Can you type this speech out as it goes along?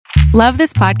Love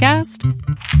this podcast?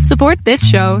 Support this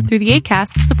show through the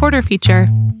Acast supporter feature.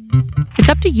 It's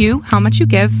up to you how much you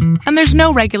give, and there's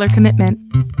no regular commitment.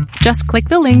 Just click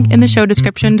the link in the show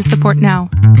description to support now.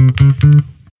 I'm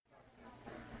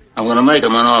going to make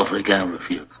him an offer he can't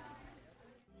refuse.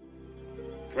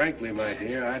 Frankly, my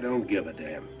dear, I don't give a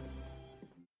damn.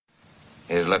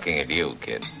 He's looking at you,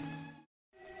 kid.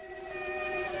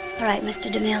 All right, Mr.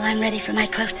 DeMille, I'm ready for my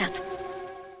close-up.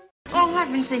 Oh,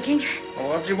 I've been thinking.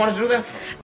 Well, what do you want to do that for?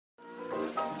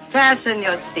 Fasten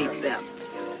your seatbelts.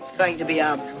 It's going to be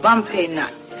a bumpy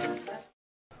night.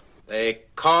 They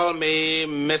call me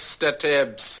Mr.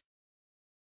 Tibbs.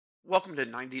 Welcome to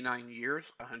 99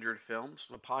 Years, 100 Films,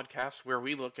 the podcast where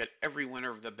we look at every winner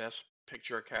of the Best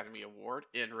Picture Academy Award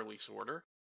in release order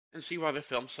and see why the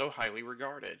film's so highly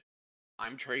regarded.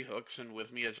 I'm Trey Hooks, and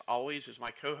with me as always is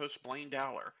my co-host Blaine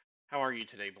Dowler. How are you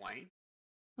today, Blaine?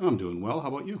 I'm doing well. How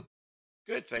about you?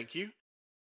 Good, thank you.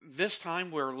 This time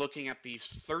we're looking at the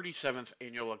 37th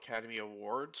Annual Academy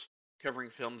Awards, covering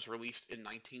films released in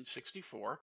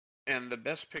 1964, and the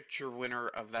Best Picture winner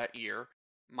of that year,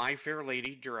 My Fair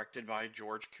Lady, directed by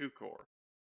George Cukor.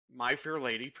 My Fair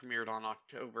Lady premiered on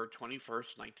October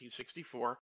 21st,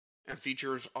 1964, and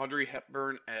features Audrey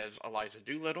Hepburn as Eliza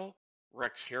Doolittle,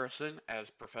 Rex Harrison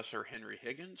as Professor Henry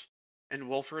Higgins, and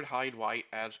Wilfred Hyde White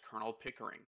as Colonel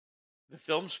Pickering. The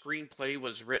film's screenplay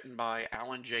was written by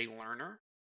Alan J. Lerner,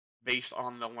 based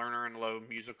on the Lerner and Loewe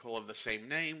musical of the same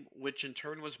name, which in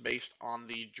turn was based on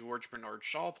the George Bernard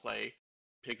Shaw play,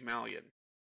 Pygmalion.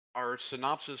 Our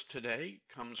synopsis today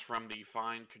comes from the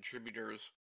fine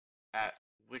contributors at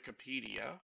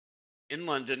Wikipedia. In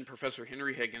London, Professor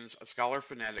Henry Higgins, a scholar of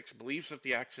phonetics, believes that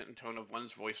the accent and tone of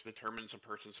one's voice determines a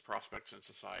person's prospects in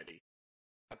society.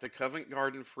 At the Covent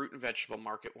Garden fruit and vegetable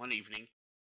market one evening,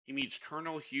 he meets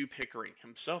Colonel Hugh Pickering,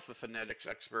 himself a phonetics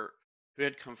expert who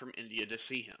had come from India to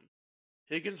see him.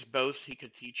 Higgins boasts he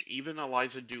could teach even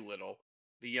Eliza Doolittle,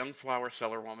 the young flower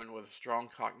seller woman with a strong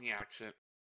Cockney accent,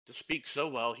 to speak so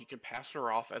well he could pass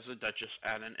her off as a duchess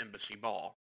at an embassy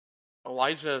ball.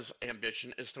 Eliza's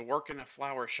ambition is to work in a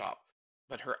flower shop,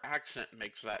 but her accent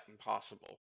makes that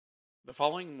impossible. The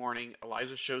following morning,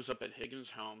 Eliza shows up at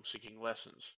Higgins' home seeking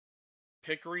lessons.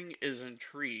 Pickering is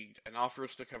intrigued and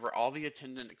offers to cover all the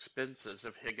attendant expenses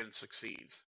if Higgins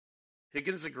succeeds.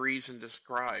 Higgins agrees and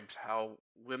describes how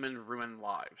women ruin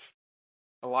lives.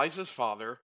 Eliza's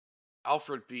father,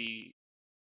 Alfred P.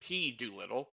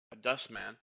 Doolittle, a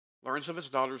dustman, learns of his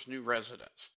daughter's new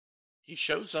residence. He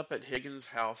shows up at Higgins'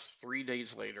 house 3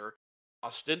 days later,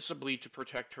 ostensibly to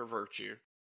protect her virtue,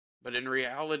 but in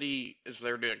reality is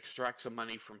there to extract some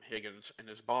money from Higgins and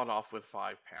is bought off with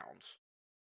 £5.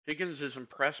 Higgins is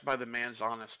impressed by the man's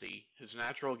honesty, his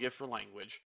natural gift for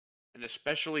language, and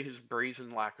especially his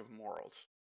brazen lack of morals.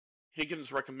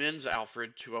 Higgins recommends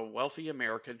Alfred to a wealthy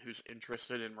American who's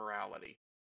interested in morality.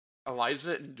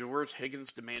 Eliza endures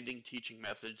Higgins' demanding teaching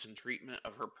methods and treatment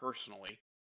of her personally,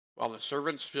 while the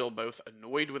servants feel both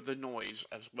annoyed with the noise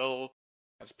as well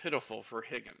as pitiful for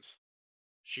Higgins.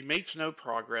 She makes no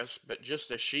progress, but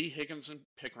just as she, Higgins, and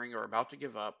Pickering are about to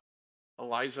give up,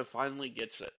 Eliza finally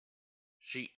gets it.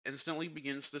 She instantly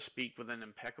begins to speak with an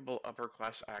impeccable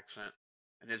upper-class accent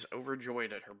and is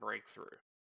overjoyed at her breakthrough.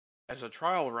 As a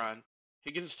trial run,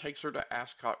 Higgins takes her to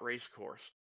Ascot Racecourse,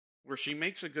 where she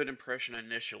makes a good impression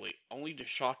initially, only to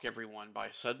shock everyone by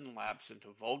a sudden lapse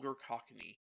into vulgar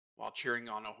cockney while cheering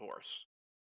on a horse.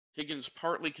 Higgins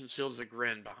partly conceals a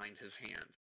grin behind his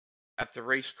hand. At the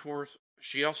racecourse,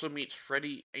 she also meets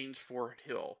Freddie Ainsford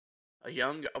Hill, a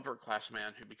young upper-class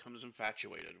man who becomes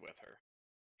infatuated with her.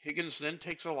 Higgins then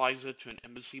takes Eliza to an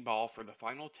embassy ball for the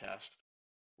final test,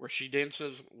 where she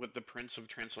dances with the Prince of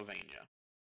Transylvania.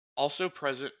 Also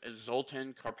present is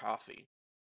Zoltan Karpathy,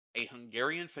 a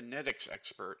Hungarian phonetics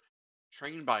expert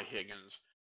trained by Higgins,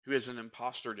 who is an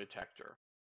imposter detector.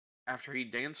 After he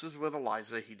dances with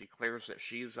Eliza, he declares that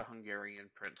she is a Hungarian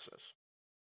princess.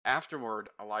 Afterward,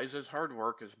 Eliza's hard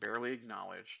work is barely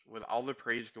acknowledged, with all the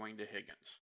praise going to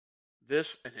Higgins.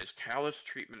 This and his callous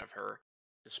treatment of her,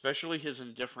 especially his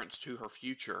indifference to her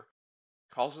future,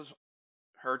 causes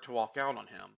her to walk out on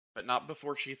him, but not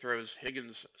before she throws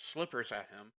Higgins' slippers at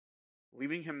him,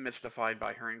 leaving him mystified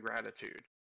by her ingratitude.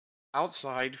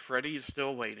 Outside, Freddie is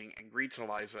still waiting and greets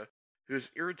Eliza, who is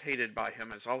irritated by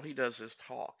him as all he does is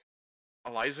talk.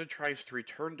 Eliza tries to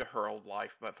return to her old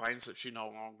life, but finds that she no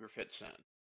longer fits in.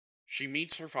 She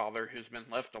meets her father, who's been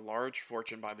left a large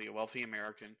fortune by the wealthy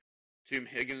American to whom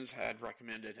Higgins had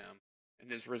recommended him,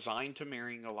 and is resigned to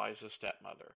marrying Eliza's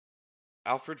stepmother.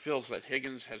 Alfred feels that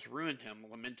Higgins has ruined him,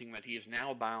 lamenting that he is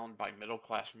now bound by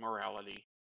middle-class morality,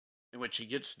 in which he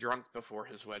gets drunk before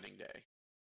his wedding day.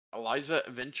 Eliza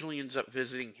eventually ends up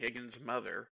visiting Higgins'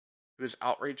 mother, who is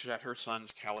outraged at her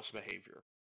son's callous behavior.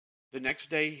 The next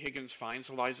day, Higgins finds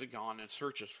Eliza gone and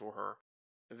searches for her,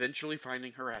 eventually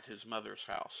finding her at his mother's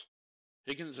house.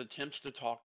 Higgins attempts to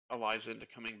talk Eliza into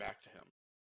coming back to him.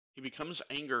 He becomes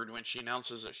angered when she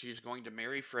announces that she is going to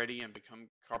marry Freddie and become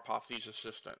Karpathy's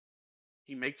assistant.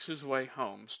 He makes his way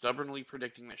home, stubbornly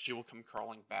predicting that she will come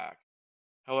crawling back.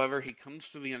 However, he comes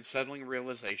to the unsettling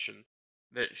realization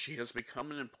that she has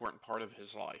become an important part of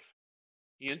his life.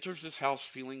 He enters his house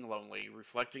feeling lonely,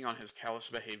 reflecting on his callous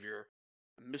behavior,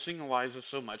 missing Eliza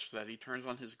so much that he turns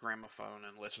on his gramophone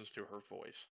and listens to her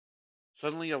voice.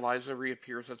 Suddenly, Eliza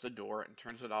reappears at the door and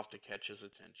turns it off to catch his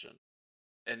attention.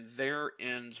 And there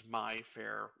ends My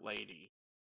Fair Lady.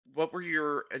 What were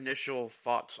your initial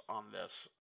thoughts on this,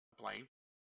 Blaine?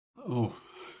 Oh,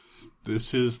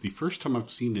 this is the first time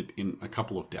I've seen it in a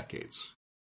couple of decades.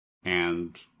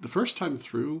 And the first time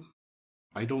through,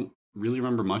 I don't really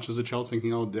remember much as a child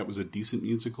thinking, oh, that was a decent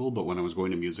musical, but when I was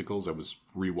going to musicals, I was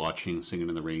rewatching Singing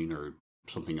in the Rain or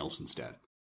something else instead.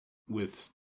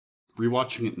 With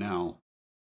rewatching it now,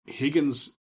 Higgins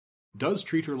does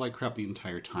treat her like crap the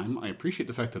entire time. I appreciate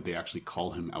the fact that they actually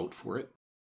call him out for it.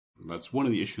 That's one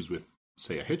of the issues with,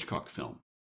 say, a Hitchcock film,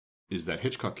 is that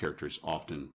Hitchcock characters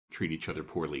often treat each other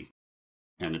poorly,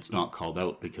 and it's not called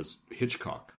out because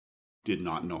Hitchcock did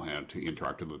not know how to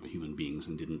interact with other human beings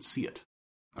and didn't see it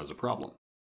as a problem.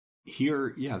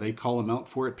 Here, yeah, they call him out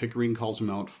for it. Pickering calls him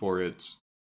out for it.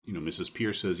 You know, Mrs.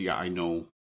 Pierce says, yeah, I know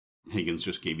Higgins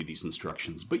just gave you these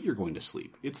instructions, but you're going to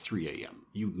sleep. It's 3 a.m.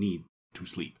 You need to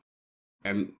sleep.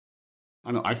 And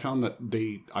I know, I found that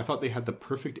I thought they had the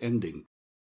perfect ending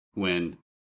when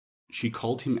she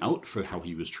called him out for how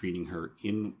he was treating her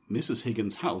in Mrs.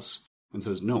 Higgins' house and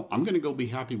says, no, I'm going to go be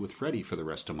happy with Freddie for the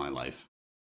rest of my life.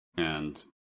 And,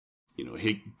 you know,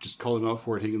 just called him out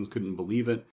for it. Higgins couldn't believe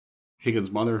it. Higgins'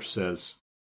 mother says,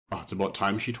 oh, it's about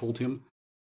time she told him.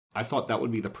 I thought that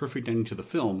would be the perfect ending to the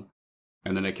film,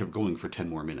 and then I kept going for 10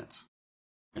 more minutes.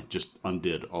 It just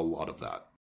undid a lot of that.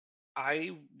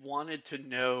 I wanted to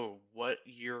know what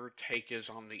your take is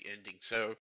on the ending.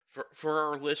 So, for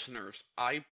our listeners,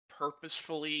 I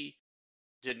purposefully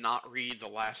did not read the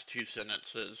last 2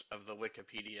 sentences of the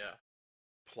Wikipedia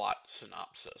plot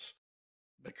synopsis,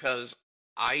 because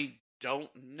I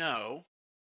don't know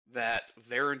that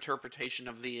their interpretation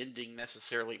of the ending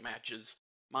necessarily matches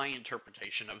my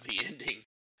interpretation of the ending.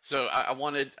 So I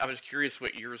was curious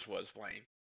what yours was, Blaine.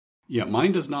 Yeah,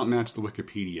 mine does not match the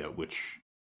Wikipedia, which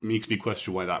makes me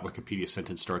question why that Wikipedia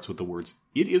sentence starts with the words,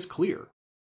 "It is clear."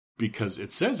 Because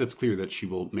it says it's clear that she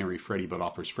will marry Freddie but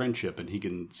offers friendship, and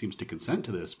Higgins seems to consent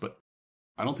to this, but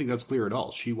I don't think that's clear at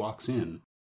all. She walks in,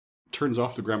 turns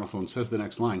off the gramophone, says the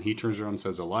next line. He turns around and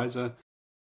says, Eliza.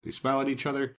 They smile at each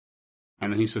other,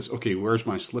 and then he says, okay, where's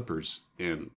my slippers?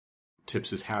 And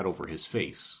tips his hat over his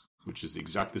face, which is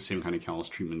exactly the same kind of callous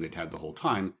treatment they'd had the whole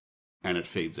time, and it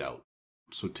fades out.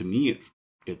 So to me,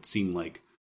 it seemed like,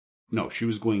 no, she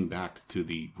was going back to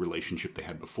the relationship they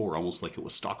had before, almost like it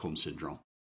was Stockholm Syndrome.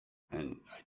 And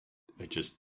I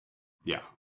just, yeah.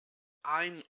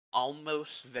 I'm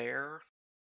almost there.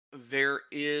 There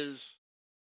is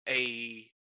a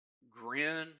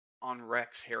grin on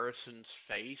Rex Harrison's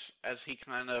face as he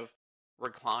kind of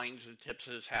reclines and tips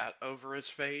his hat over his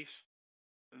face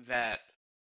that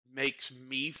makes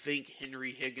me think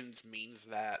Henry Higgins means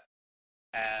that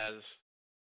as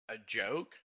a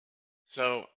joke.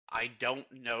 So I don't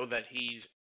know that he's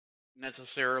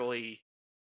necessarily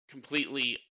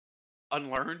completely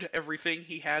unlearned everything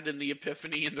he had in the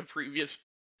epiphany in the previous,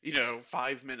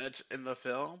 5 minutes in the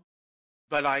film.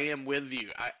 But I am with you.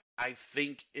 I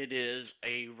think it is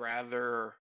a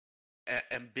rather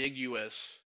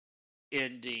ambiguous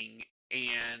ending,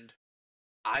 and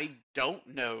I don't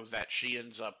know that she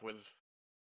ends up with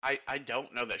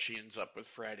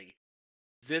Freddie.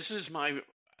 This is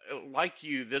like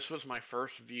you, this was my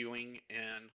first viewing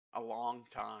in a long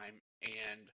time,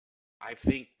 and I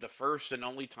think the first and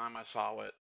only time I saw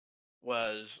it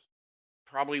was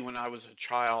probably when I was a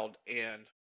child and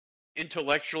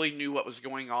intellectually knew what was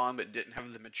going on but didn't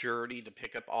have the maturity to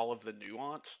pick up all of the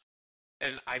nuance.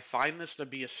 And I find this to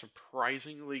be a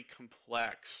surprisingly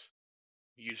complex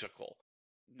musical.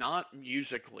 Not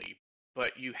musically,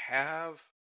 but you have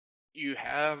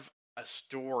a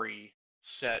story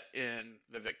set in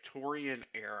the Victorian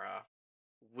era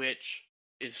which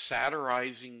is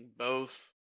satirizing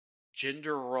both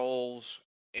gender roles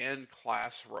and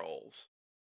class roles,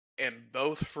 and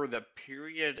both for the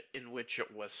period in which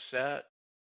it was set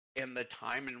and the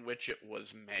time in which it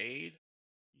was made.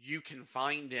 You can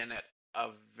find in it a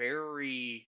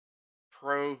very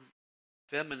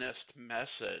feminist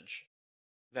message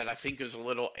that I think is a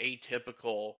little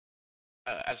atypical,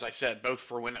 as I said, both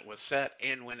for when it was set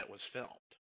and when it was filmed.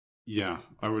 Yeah,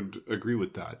 I would agree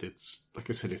with that. It's, like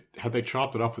I said, had they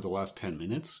chopped it off with the last 10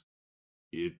 minutes,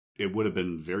 it would have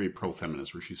been very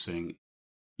pro-feminist, where she's saying,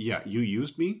 yeah, you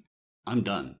used me, I'm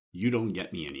done. You don't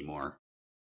get me anymore.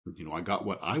 You know, I got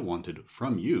what I wanted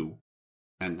from you,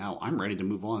 and now I'm ready to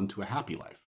move on to a happy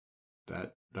life.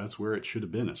 That's where it should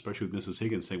have been, especially with Mrs.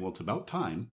 Higgins saying, well, it's about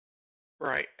time.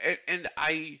 Right. And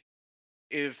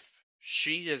if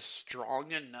she is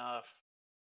strong enough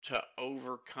to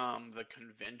overcome the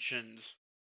conventions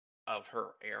of her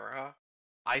era,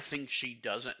 I think she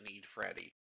doesn't need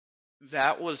Freddy.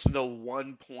 That was the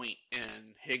one point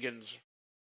in Higgins'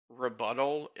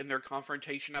 rebuttal in their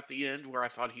confrontation at the end where I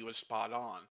thought he was spot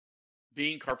on.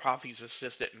 Being Karpathy's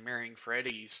assistant and marrying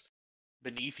Freddy's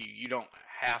beneath you, you don't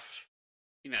have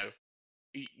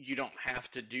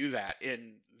to do that.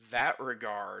 In that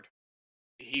regard,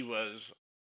 he was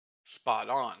spot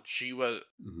on. She was,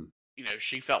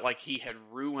 she felt like he had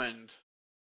ruined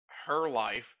her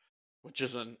life, which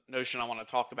is a notion I want to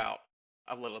talk about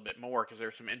a little bit more because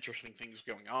there's some interesting things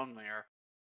going on there.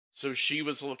 So she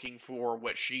was looking for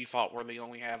what she thought were the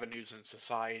only avenues in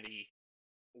society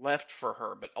left for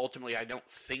her, but ultimately I don't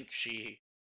think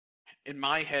in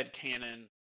my head canon,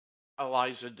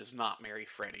 Eliza does not marry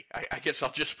Freddy. I guess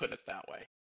I'll just put it that way.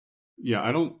 Yeah,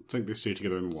 I don't think they stay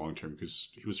together in the long term because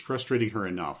he was frustrating her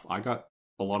enough. I got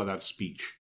a lot of that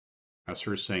speech as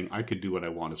her saying, I could do what I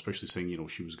want, especially saying,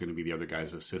 she was going to be the other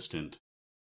guy's assistant.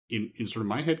 In sort of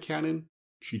my head canon,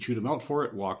 she chewed him out for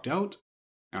it, walked out,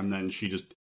 and then she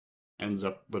just ends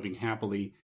up living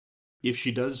happily. If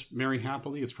she does marry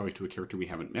happily, it's probably to a character we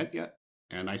haven't met yet.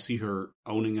 And I see her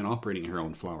owning and operating her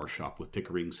own flower shop with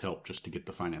Pickering's help just to get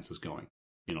the finances going,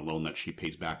 in a loan that she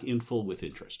pays back in full with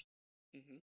interest.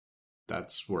 Mm-hmm.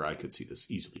 That's where I could see this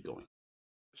easily going.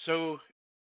 So,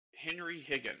 Henry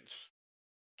Higgins,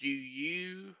 do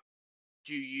you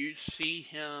see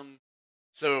him?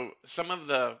 So,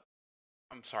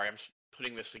 I'm sorry, I'm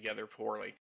putting this together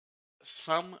poorly.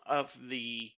 Some of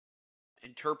the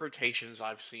interpretations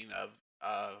I've seen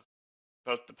of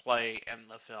both the play and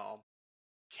the film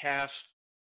cast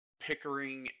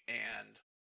Pickering and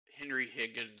Henry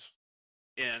Higgins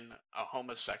in a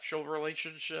homosexual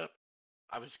relationship.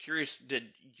 I was curious, did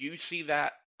you see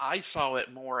that? I saw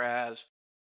it more as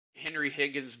Henry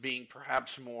Higgins being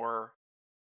perhaps more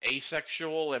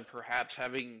asexual and perhaps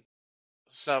having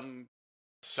some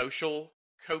social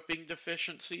coping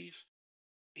deficiencies.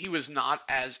 He was not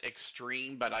as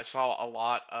extreme, but I saw a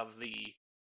lot of the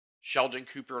Sheldon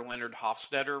Cooper, Leonard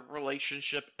Hofstadter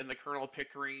relationship in the Colonel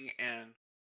Pickering and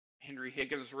Henry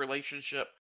Higgins relationship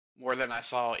more than I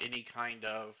saw any kind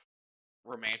of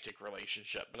romantic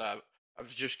relationship. But I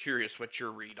was just curious what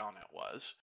your read on it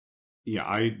was. Yeah,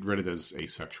 I read it as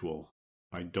asexual.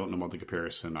 I don't know about the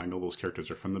comparison. I know those characters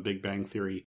are from The Big Bang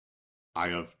Theory. I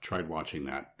have tried watching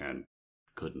that and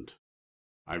couldn't.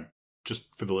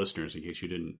 Just for the listeners, in case you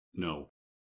didn't know,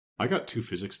 I got 2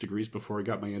 physics degrees before I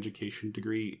got my education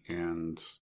degree, and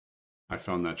I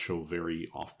found that show very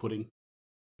off-putting,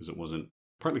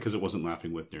 partly because it wasn't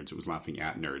laughing with nerds, it was laughing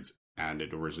at nerds, and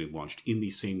it originally launched in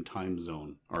the same time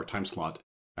zone, or time slot,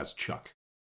 as Chuck,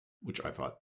 which I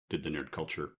thought did the nerd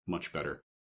culture much better.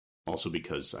 Also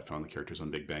because I found the characters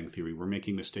on Big Bang Theory were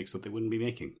making mistakes that they wouldn't be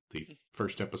making. The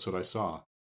first episode I saw,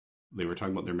 they were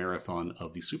talking about their marathon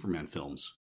of the Superman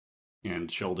films,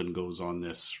 and Sheldon goes on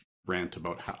this rant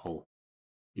about how,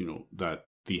 that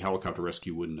the helicopter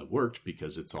rescue wouldn't have worked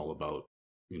because it's all about,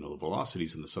 the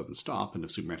velocities and the sudden stop, and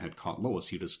if Superman had caught Lois,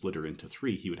 he'd have split her into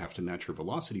 3. He would have to match her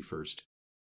velocity first.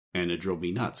 And it drove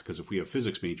me nuts, because if we have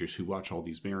physics majors who watch all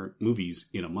these movies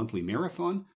in a monthly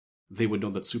marathon, they would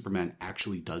know that Superman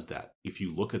actually does that. If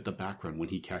you look at the background when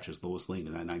he catches Lois Lane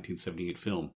in that 1978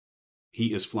 film,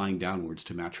 he is flying downwards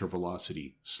to match her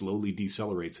velocity, slowly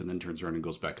decelerates, and then turns around and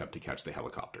goes back up to catch the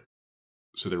helicopter.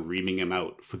 So they're reaming him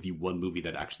out for the one movie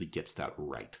that actually gets that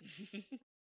right.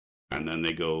 And then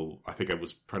they go, I think I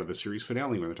was part of the series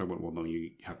finale where they're talking about, well, no,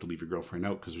 you have to leave your girlfriend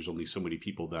out because there's only so many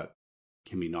people that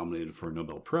can be nominated for a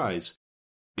Nobel Prize.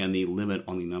 And the limit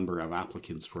on the number of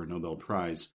applicants for a Nobel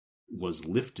Prize was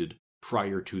lifted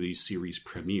prior to the series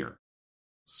premiere.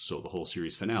 So the whole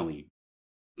series finale,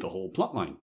 the whole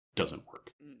plotline doesn't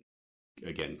work.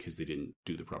 Again, because they didn't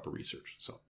do the proper research.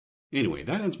 So anyway,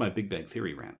 that ends my Big Bang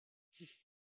Theory rant.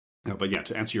 But yeah,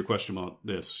 to answer your question about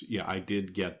this, yeah, I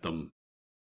did get them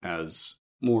as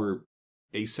more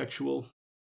asexual.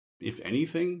 If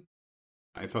anything,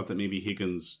 I thought that maybe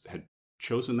Higgins had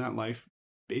chosen that life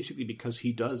basically because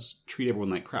he does treat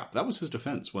everyone like crap. That was his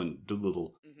defense when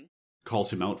Doolittle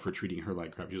calls him out for treating her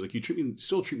like crap. He's like, you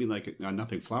still treat me like a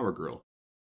nothing flower girl.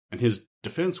 And his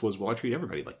defense was, well, I treat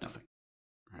everybody like nothing.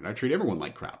 Right? I treat everyone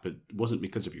like crap. It wasn't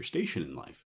because of your station in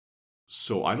life.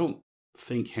 So I don't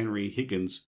think Henry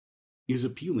Higgins is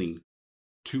appealing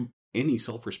to any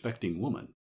self-respecting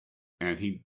woman. And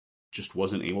he just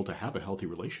wasn't able to have a healthy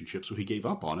relationship, so he gave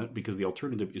up on it because the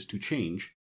alternative is to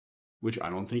change, which I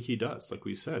don't think he does, like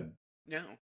we said. No.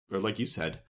 Or like you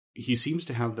said, he seems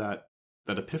to have that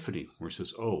epiphany where he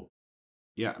says, oh,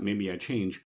 yeah, maybe I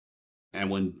change. And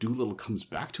when Doolittle comes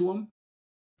back to him,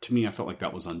 to me, I felt like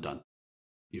that was undone.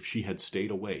 If she had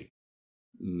stayed away,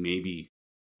 maybe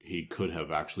he could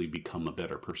have actually become a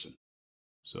better person.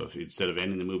 So if instead of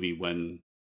ending the movie when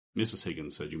Mrs.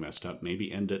 Higgins said you messed up,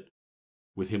 maybe end it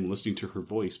with him listening to her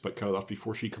voice, but cut it off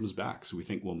before she comes back. So we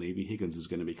think, well, maybe Higgins is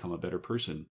going to become a better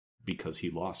person because he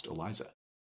lost Eliza.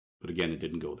 But again, it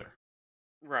didn't go there.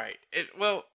 Right.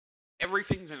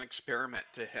 Everything's an experiment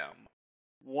to him.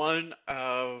 One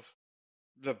of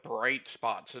the bright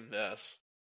spots in this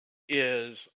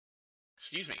is,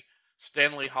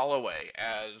 Stanley Holloway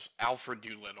as Alfred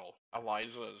Doolittle,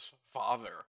 Eliza's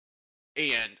father.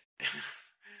 And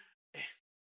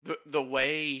the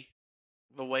way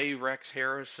Rex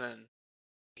Harrison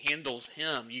handles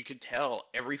him, you can tell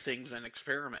everything's an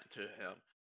experiment to him.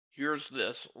 Here's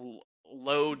this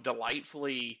low,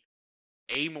 delightfully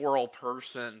amoral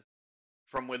person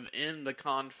from within the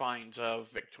confines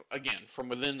of the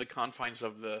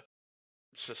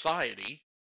society,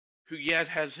 who yet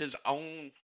has his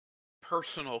own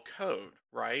personal code,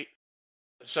 right?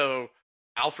 So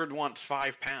Alfred wants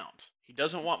 5 pounds. He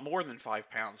doesn't want more than 5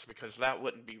 pounds because that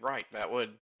wouldn't be right. That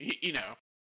would,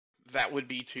 that would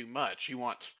be too much. He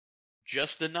wants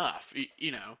just enough,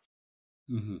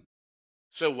 Mm-hmm.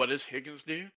 So what does Higgins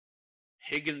do?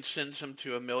 Higgins sends him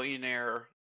to a millionaire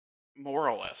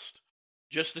moralist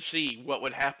just to see what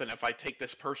would happen if I take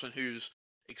this person who's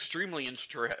extremely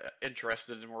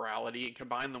interested in morality and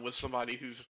combine them with somebody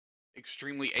who's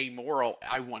extremely amoral.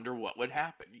 I wonder what would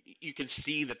happen. You can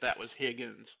see that was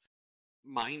Higgins'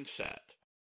 mindset.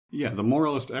 Yeah, the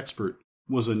moralist expert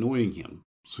was annoying him,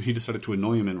 so he decided to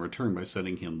annoy him in return by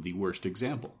setting him the worst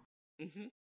example. Mm-hmm.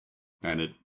 And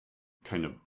it kind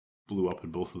of blew up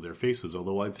in both of their faces,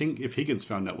 although I think if Higgins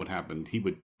found out what happened, he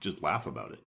would just laugh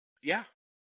about it. Yeah,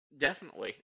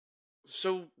 definitely.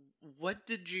 So, what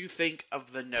did you think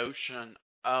of the notion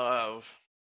of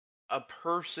a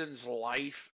person's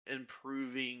life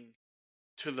improving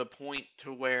to the point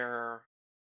to where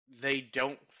they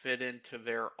don't fit into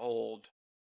their old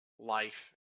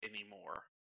life anymore?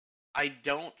 I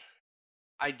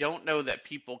don't know that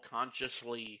people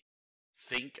consciously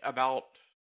think about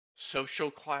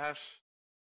social class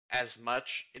as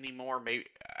much anymore.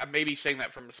 I may be saying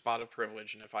that from a spot of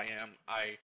privilege, and if I am,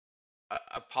 I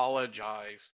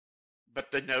apologize.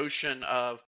 But the notion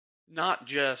of not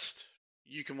just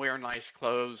you can wear nice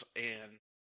clothes and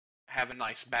have a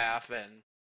nice bath and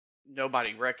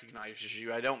nobody recognizes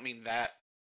you. I don't mean that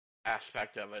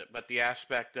aspect of it, but the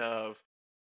aspect of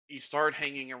you start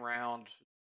hanging around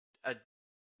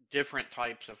different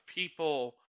types of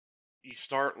people, you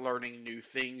start learning new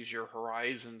things, your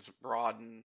horizons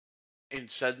broaden, and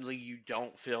suddenly you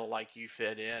don't feel like you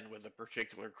fit in with a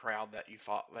particular crowd that you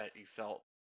thought that you felt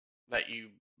that you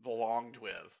belonged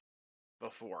with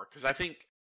before. Because I think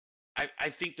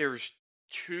there's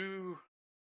two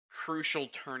crucial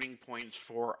turning points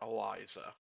for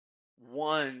Eliza.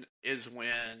 One is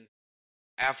when,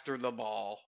 after the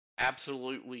ball,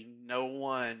 absolutely no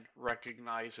one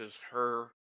recognizes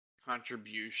her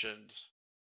contributions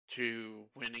to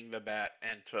winning the bet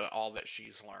and to all that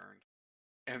she's learned.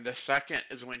 And the second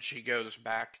is when she goes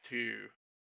back to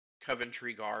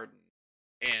Coventry Garden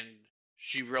and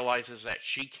she realizes that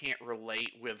she can't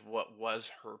relate with what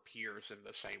was her peers in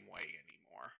the same way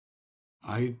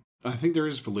anymore. I think there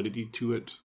is validity to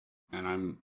it, and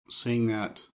I'm saying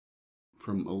that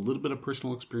from a little bit of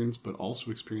personal experience, but also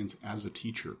experience as a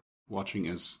teacher, watching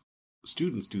as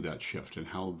students do that shift and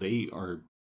how they are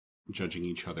judging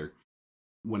each other.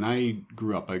 When I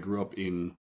grew up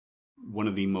in one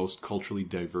of the most culturally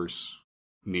diverse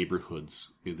neighborhoods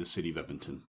in the city of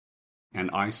Edmonton. And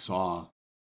I saw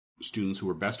students who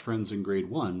were best friends in grade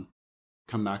 1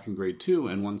 come back in grade 2,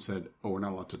 and one said, oh, we're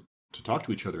not allowed to talk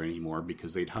to each other anymore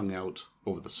because they'd hung out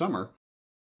over the summer.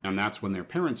 And that's when their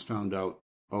parents found out,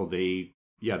 oh, they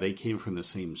came from the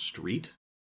same street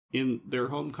in their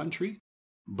home country,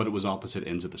 but it was opposite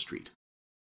ends of the street.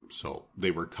 So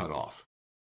they were cut off.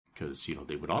 Because,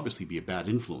 they would obviously be a bad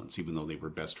influence, even though they were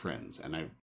best friends.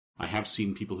 And I have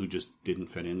seen people who just didn't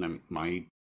fit in.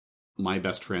 My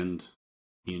best friend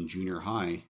in junior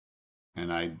high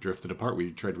And I drifted apart.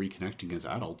 We tried reconnecting as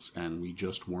adults, and we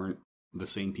just weren't the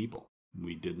same people.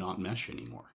 We did not mesh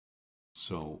anymore.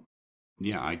 So,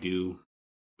 yeah, I do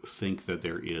think that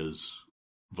there is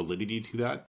validity to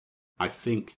that. I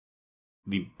think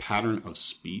the pattern of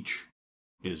speech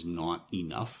is not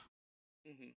enough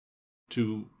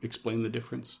to explain the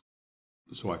difference.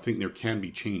 So I think there can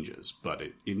be changes, but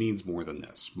it needs more than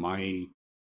this. My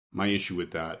issue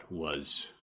with that was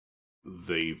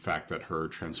the fact that her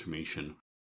transformation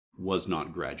was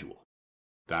not gradual.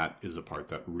 That is a part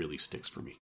that really sticks for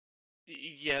me.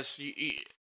 Yes,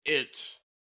 it's...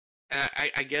 And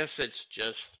I guess it's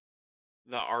just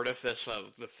the artifice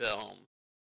of the film,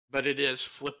 but it is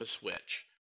flip a switch.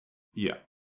 Yeah.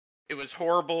 It was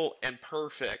horrible and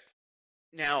perfect.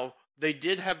 Now, they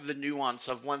did have the nuance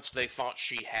of once they thought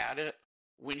she had it,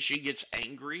 when she gets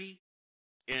angry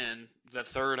in the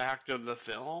third act of the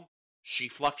film, she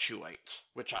fluctuates,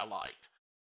 which I liked.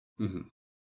 Mm-hmm.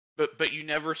 But you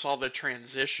never saw the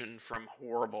transition from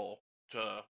horrible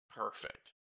to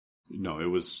perfect. No, it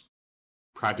was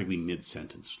practically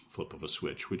mid-sentence flip of a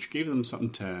switch, which gave them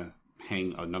something to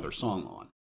hang another song on.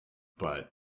 But,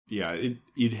 yeah,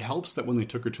 it helps that when they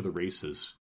took her to the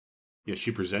races, yeah,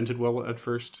 she presented well at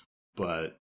first,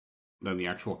 but then the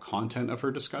actual content of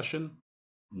her discussion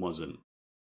wasn't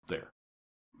there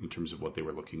in terms of what they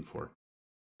were looking for.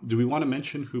 Do we want to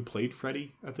mention who played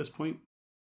Freddy at this point?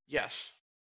 Yes.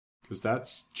 Because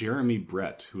that's Jeremy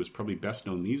Brett, who is probably best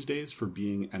known these days for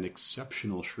being an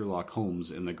exceptional Sherlock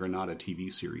Holmes in the Granada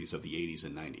TV series of the 80s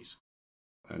and 90s.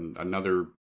 And another,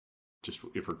 just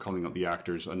if we're calling out the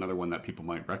actors, another one that people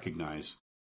might recognize,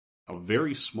 a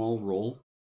very small role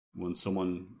when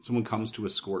someone comes to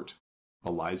escort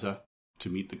Eliza to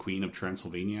meet the Queen of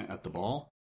Transylvania at the ball.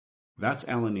 That's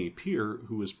Alan Napier,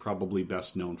 who is probably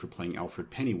best known for playing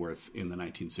Alfred Pennyworth in the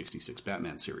 1966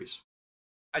 Batman series.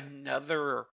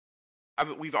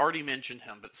 We've already mentioned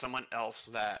him, but someone else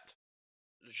that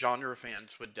genre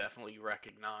fans would definitely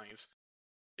recognize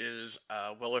is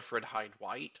Wilfred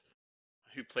Hyde-White,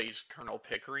 who plays Colonel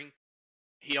Pickering.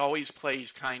 He always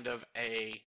plays kind of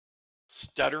a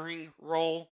stuttering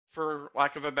role, for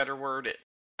lack of a better word.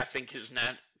 I think his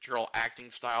natural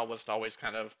acting style was to always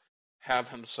kind of have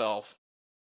himself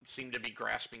seem to be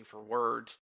grasping for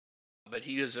words. But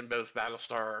he is in both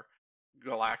Battlestar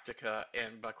Galactica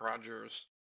and Buck Rogers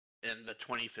in the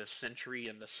 25th century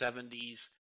in the 70s.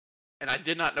 And I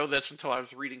did not know this until I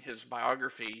was reading his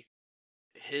biography.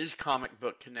 His comic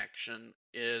book connection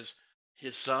is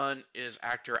his son is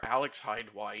actor Alex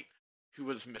Hyde-White, who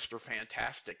was Mr.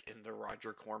 Fantastic in the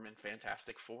Roger Corman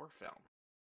Fantastic Four film.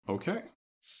 Okay.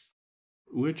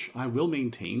 Which I will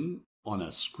maintain, on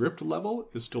a script level,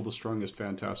 is still the strongest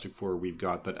Fantastic Four we've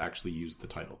got that actually used the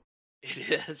title. It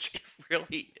is. It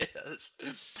really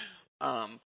is.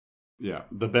 Yeah,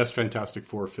 the best Fantastic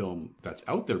Four film that's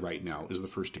out there right now is the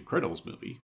first Incredibles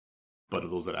movie. But of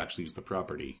those that actually use the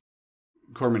property,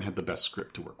 Corman had the best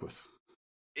script to work with.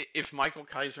 If Michael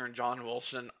Kaiser and John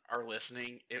Wilson are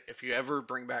listening, if you ever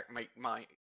bring back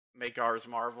Make Ours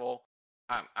Marvel,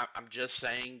 I'm just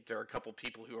saying there are a couple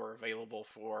people who are available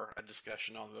for a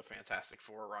discussion on the Fantastic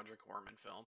Four Roger Corman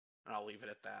film, and I'll leave it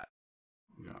at that.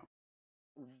 Yeah.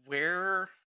 Where,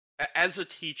 as a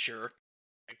teacher,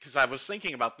 because I was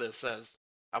thinking about this as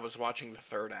I was watching the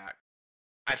third act,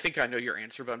 I think I know your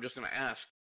answer, but I'm just going to ask,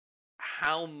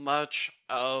 how much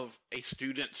of a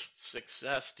student's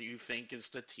success do you think is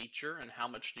the teacher, and how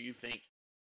much do you think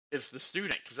is the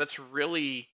student? Because that's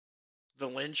really the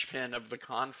linchpin of the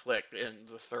conflict in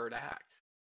the third act.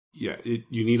 Yeah,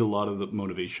 you need a lot of the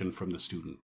motivation from the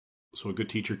student. So a good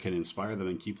teacher can inspire them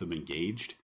and keep them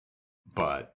engaged.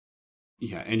 But,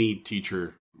 yeah, any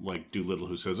teacher like Doolittle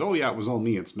who says, oh yeah, it was all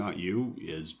me, it's not you,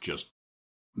 is just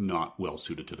not well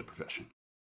suited to the profession.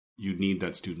 You need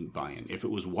that student buy-in. If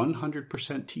it was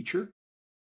 100% teacher,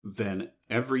 then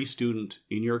every student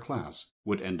in your class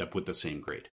would end up with the same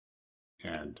grade.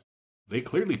 And they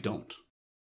clearly don't.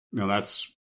 Now, that's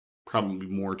probably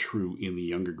more true in the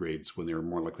younger grades when they're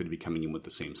more likely to be coming in with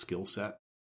the same skill set.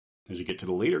 As you get to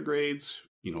the later grades,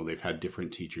 they've had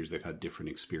different teachers, they've had different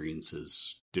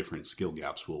experiences, different skill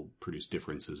gaps will produce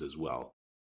differences as well.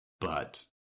 But,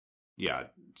 yeah,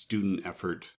 student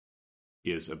effort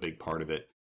is a big part of it.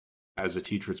 As a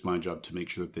teacher, it's my job to make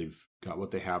sure that they've got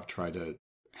what they have, try to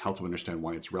help them understand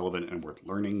why it's relevant and worth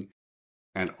learning.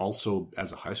 And also,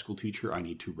 as a high school teacher, I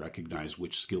need to recognize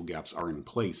which skill gaps are in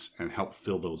place and help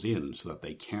fill those in so that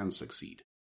they can succeed.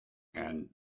 And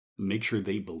make sure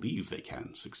they believe they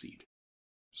can succeed.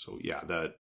 So yeah,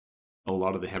 a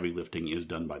lot of the heavy lifting is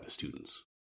done by the students.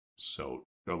 So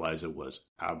Eliza was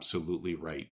absolutely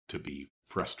right to be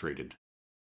frustrated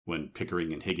when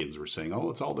Pickering and Higgins were saying, oh,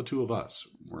 it's all the two of us.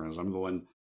 Whereas I'm going,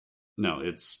 no,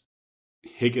 it's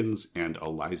Higgins and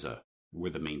Eliza were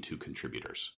the main two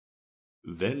contributors.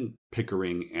 Then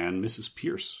Pickering and Mrs.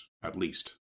 Pierce, at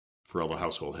least, for all the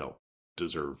household help,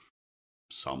 deserve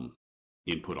some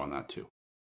input on that too.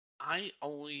 I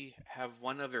only have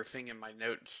one other thing in my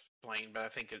notes, Blaine, but I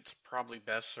think it's probably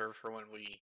best served for when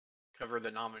we cover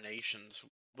the nominations.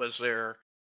 Was there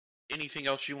anything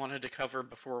else you wanted to cover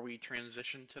before we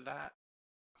transition to that?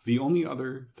 The only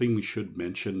other thing we should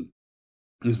mention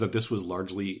is that this was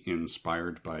largely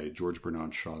inspired by George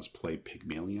Bernard Shaw's play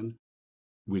Pygmalion,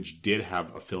 which did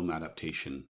have a film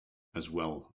adaptation as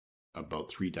well about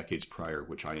 3 decades prior,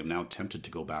 which I am now tempted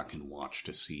to go back and watch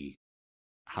to see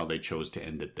how they chose to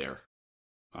end it there.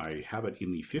 I have it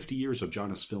in the 50 Years of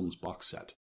Janus Films box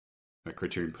set that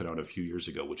Criterion put out a few years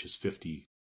ago, which is 50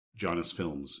 Janus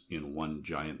films in one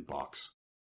giant box.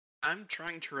 I'm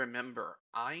trying to remember.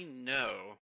 I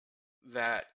know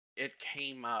that it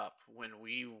came up when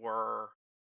we were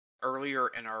earlier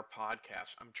in our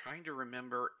podcast. I'm trying to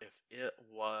remember if it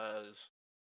was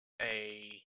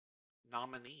a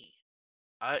nominee.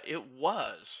 It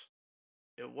was.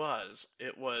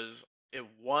 It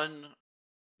won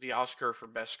the Oscar for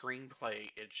Best Screenplay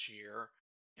each year.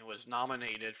 It was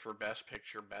nominated for Best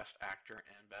Picture, Best Actor,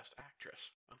 and Best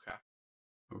Actress.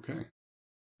 Okay.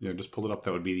 Yeah, just pull it up.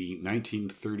 That would be the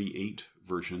 1938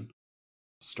 version,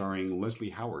 starring Leslie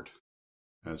Howard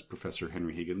as Professor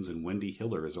Henry Higgins and Wendy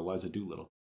Hiller as Eliza Doolittle.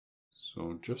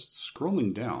 So just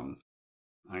scrolling down,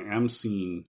 I am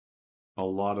seeing a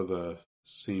lot of the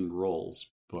same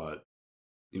roles, but,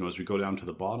 as we go down to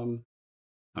the bottom,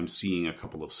 I'm seeing a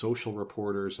couple of social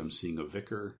reporters, I'm seeing a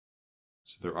vicar,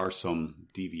 so there are some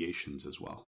deviations as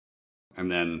well.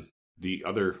 And then the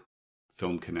other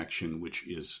film connection, which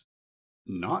is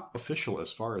not official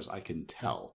as far as I can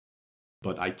tell,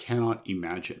 but I cannot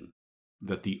imagine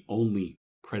that the only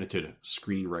credited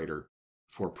screenwriter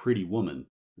for Pretty Woman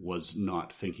was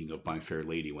not thinking of My Fair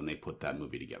Lady when they put that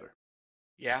movie together.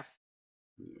 Yeah.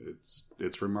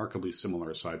 It's remarkably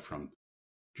similar, aside from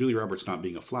Julia Roberts not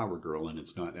being a flower girl, and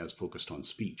it's not as focused on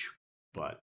speech,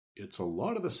 but it's a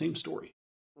lot of the same story.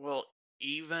 Well,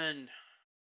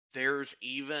 there's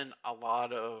even a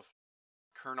lot of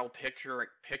Colonel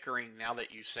Pickering, now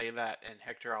that you say that, and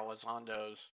Hector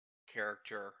Elizondo's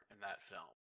character in that film.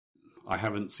 I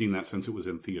haven't seen that since it was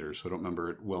in theaters, so I don't remember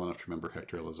it well enough to remember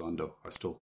Hector Elizondo. I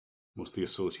still mostly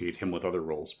associate him with other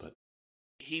roles, but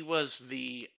he was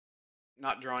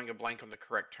not drawing a blank on the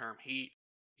correct term, he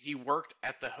worked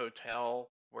at the hotel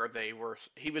where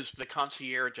he was the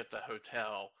concierge at the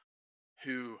hotel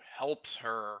who helps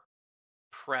her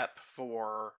prep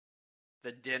for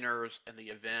the dinners and the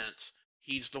events.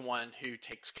 He's the one who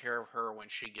takes care of her when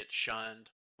she gets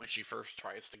shunned, when she first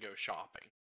tries to go shopping.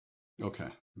 Okay,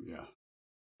 yeah.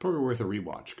 Probably worth a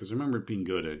rewatch, because I remember it being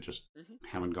good, I just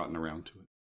haven't gotten around to it.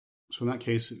 So in that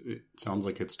case, it sounds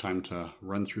like it's time to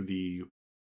run through the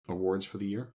awards for the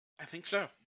year? I think so.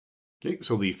 Okay,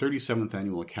 so the 37th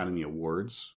Annual Academy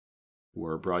Awards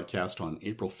were broadcast on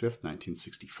April 5th,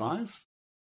 1965,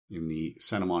 in the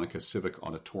Santa Monica Civic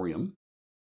Auditorium.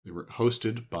 They were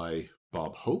hosted by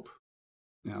Bob Hope.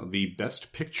 Now, the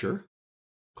Best Picture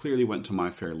clearly went to My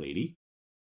Fair Lady,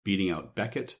 beating out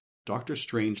Beckett, Dr.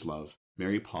 Strangelove,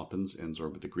 Mary Poppins, and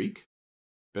Zorba the Greek.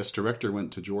 Best Director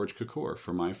went to George Cukor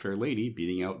for My Fair Lady,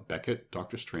 beating out Beckett,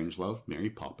 Dr. Strangelove, Mary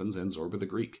Poppins, and Zorba the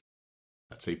Greek.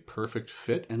 That's a perfect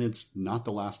fit, and it's not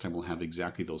the last time we'll have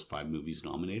exactly those 5 movies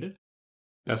nominated.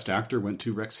 Best Actor went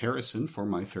to Rex Harrison for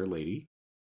My Fair Lady,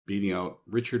 beating out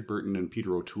Richard Burton and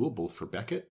Peter O'Toole, both for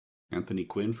Beckett, Anthony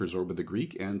Quinn for Zorba the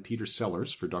Greek, and Peter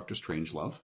Sellers for Dr.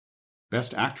 Strangelove.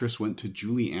 Best Actress went to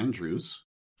Julie Andrews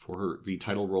for the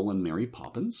title role in Mary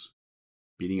Poppins,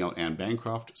 beating out Anne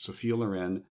Bancroft, Sophia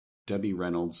Loren, Debbie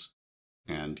Reynolds,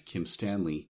 and Kim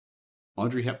Stanley.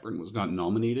 Audrey Hepburn was not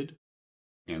nominated,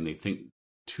 and they think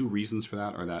 2 reasons for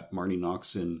that are that Marni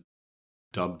Noxon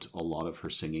dubbed a lot of her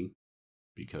singing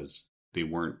because the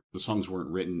songs weren't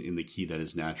written in the key that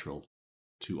is natural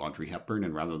to Audrey Hepburn,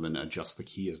 and rather than adjust the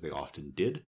key as they often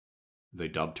did, they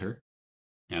dubbed her.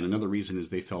 And another reason is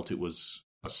they felt it was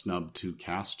a snub to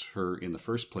cast her in the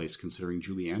first place, considering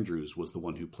Julie Andrews was the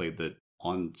one who played that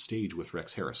on stage with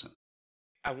Rex Harrison.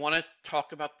 I want to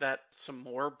talk about that some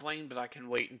more, Blaine, but I can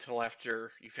wait until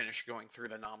after you finish going through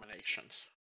the nominations.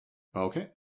 Okay.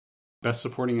 Best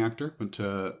Supporting Actor went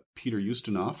to Peter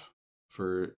Ustinov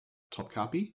for Top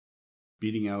Copy,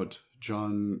 beating out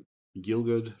John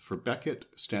Gielgud for Beckett,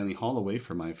 Stanley Holloway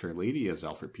for My Fair Lady as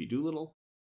Alfred P. Doolittle,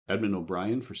 Edmund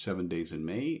O'Brien for 7 Days in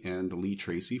May, and Lee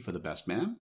Tracy for The Best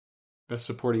Man. Best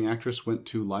Supporting Actress went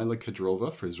to Lila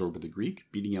Kudrova for Zorba the Greek,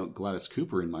 beating out Gladys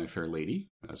Cooper in My Fair Lady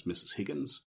as Mrs.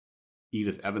 Higgins,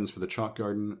 Edith Evans for The Chalk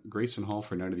Garden, Grayson Hall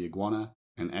for Night of the Iguana,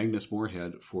 and Agnes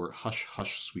Moorehead for Hush,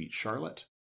 Hush, Sweet Charlotte.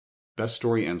 Best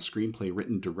Story and Screenplay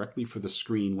written directly for the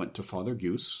screen went to Father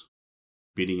Goose,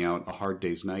 beating out A Hard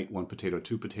Day's Night, One Potato,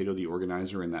 Two Potato, The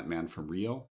Organizer, and That Man from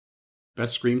Rio.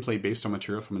 Best Screenplay based on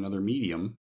material from another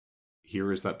medium.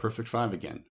 Here is That Perfect Five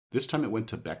again. This time it went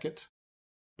to Beckett,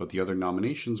 but the other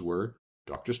nominations were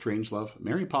Dr. Strangelove,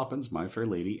 Mary Poppins, My Fair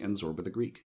Lady, and Zorba the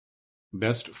Greek.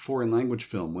 Best Foreign Language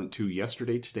Film went to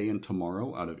Yesterday, Today, and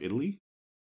Tomorrow out of Italy,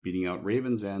 beating out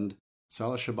Raven's End,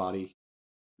 Salah Shabadi,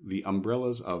 The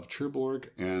Umbrellas of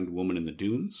Cherbourg, and Woman in the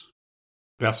Dunes.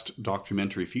 Best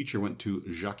Documentary Feature went to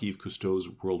Jacques-Yves Cousteau's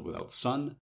World Without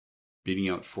Sun, beating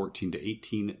out 14 to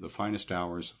 18, The Finest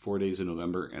Hours, 4 Days in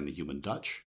November, and The Human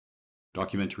Dutch.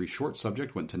 Documentary Short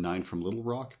Subject went to 9 from Little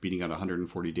Rock, beating out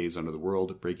 140 Days Under the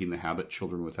World, Breaking the Habit,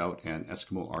 Children Without, and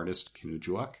Eskimo Artist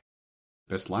Kinujuak.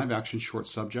 Best Live Action Short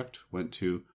Subject went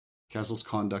to Kazels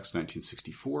Conducts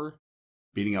 1964,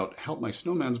 beating out Help My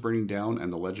Snowman's Burning Down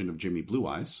and The Legend of Jimmy Blue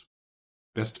Eyes.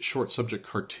 Best Short Subject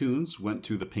Cartoons went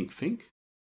to The Pink Fink.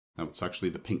 Now it's actually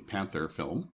the Pink Panther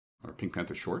film, or Pink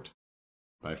Panther short,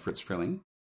 by Fritz Frelling.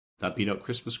 That beat out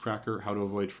Christmas Cracker, How to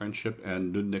Avoid Friendship,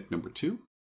 and Nudnik No. 2.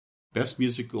 Best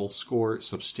Musical Score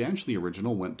Substantially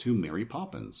Original went to Mary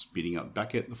Poppins, beating out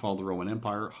Beckett, The Fall of the Roman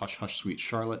Empire, Hush Hush Sweet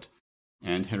Charlotte,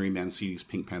 and Henry Mancini's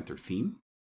Pink Panther theme.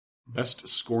 Best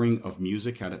Scoring of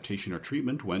Music Adaptation or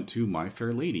Treatment went to My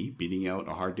Fair Lady, beating out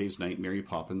A Hard Day's Night, Mary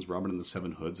Poppins, Robin and the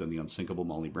Seven Hoods, and The Unsinkable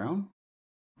Molly Brown.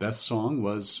 Best Song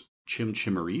was Chim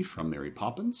Chimery from Mary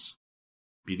Poppins,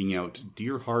 beating out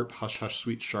Dear Heart, Hush Hush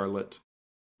Sweet Charlotte,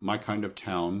 My Kind of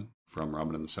Town from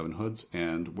Robin and the Seven Hoods,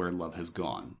 and Where Love Has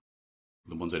Gone.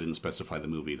 The ones I didn't specify the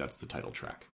movie, that's the title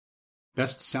track.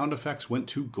 Best Sound Effects went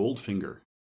to Goldfinger,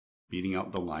 beating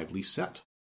out The Lively Set.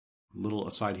 Little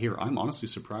aside here, I'm honestly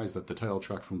surprised that the title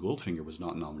track from Goldfinger was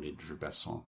not nominated for Best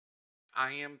Song.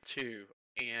 I am too,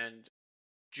 and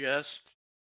just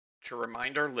to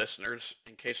remind our listeners,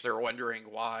 in case they're wondering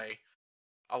why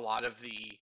a lot of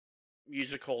the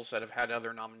musicals that have had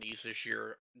other nominees this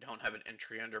year don't have an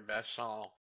entry under Best Song,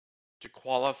 to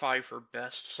qualify for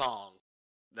Best Song,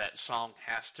 that song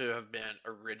has to have been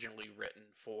originally written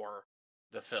for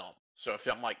the film. So a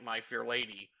film like My Fair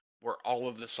Lady, where all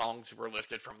of the songs were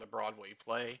lifted from the Broadway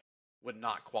play, would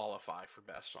not qualify for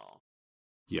Best Song.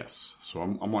 Yes, so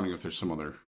I'm wondering if there's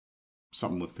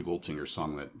something with the Goldfinger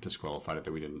song that disqualified it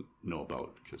that we didn't know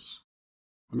about. Because,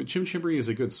 I mean, Chim Chimery is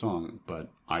a good song,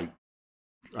 but I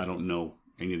don't know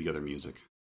any of the other music.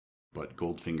 But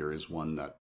Goldfinger is one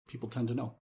that people tend to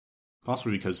know.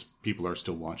 Possibly because people are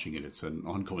still watching it. It's an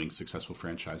ongoing successful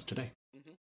franchise today.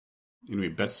 Mm-hmm. Anyway,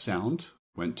 Best Sound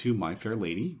went to My Fair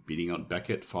Lady, beating out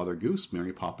Beckett, Father Goose,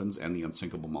 Mary Poppins, and The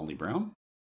Unsinkable Molly Brown.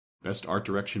 Best Art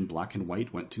Direction Black and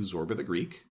White went to Zorba the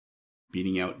Greek,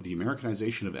 beating out the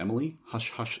Americanization of Emily, Hush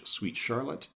Hush Sweet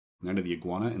Charlotte, Night of the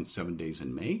Iguana, and 7 Days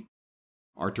in May.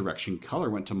 Art Direction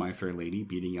Color went to My Fair Lady,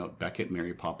 beating out Beckett,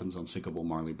 Mary Poppins, Unsinkable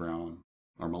Molly Brown,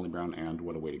 and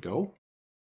What a Way to Go.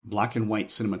 Black and White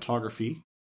Cinematography,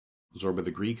 Zorba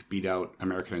the Greek beat out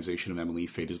Americanization of Emily,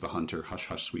 Fate is the Hunter, Hush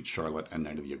Hush Sweet Charlotte, and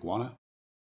Night of the Iguana.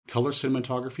 Color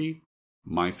Cinematography,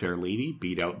 My Fair Lady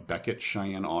beat out Beckett,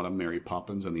 Cheyenne Autumn, Mary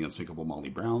Poppins, and The Unsinkable Molly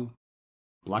Brown.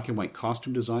 Black and White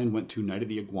Costume Design went to Night of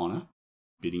the Iguana,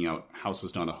 beating out House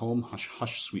is Not a Home, Hush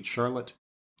Hush Sweet Charlotte,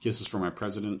 Kisses from My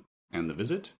President, and The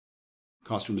Visit.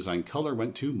 Costume Design Color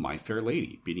went to My Fair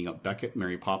Lady, beating out Beckett,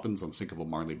 Mary Poppins, Unsinkable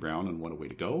Marley Brown, and What a Way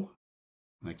to Go.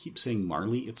 And I keep saying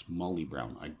Marley, it's Molly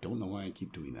Brown. I don't know why I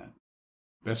keep doing that.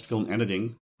 Best Film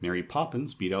Editing, Mary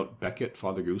Poppins beat out Beckett,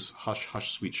 Father Goose, Hush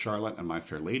Hush Sweet Charlotte, and My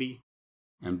Fair Lady.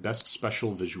 And Best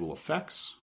Special Visual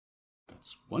Effects,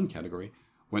 that's one category,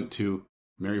 went to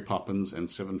Mary Poppins and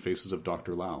 7 Faces of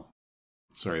Dr. Lau.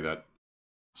 Sorry, that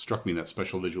struck me that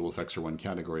special visual effects are one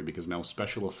category, because now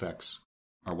special effects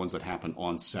are ones that happen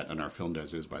on set and are filmed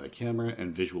as is by the camera,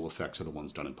 and visual effects are the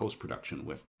ones done in post-production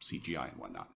with CGI and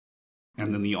whatnot.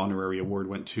 And then the honorary award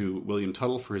went to William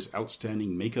Tuttle for his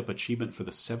outstanding makeup achievement for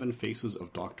the 7 Faces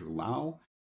of Dr. Lau.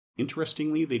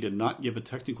 Interestingly, they did not give a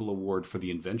technical award for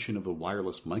the invention of the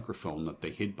wireless microphone that they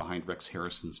hid behind Rex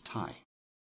Harrison's tie.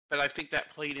 But I think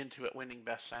that played into it winning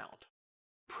Best Sound.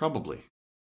 Probably.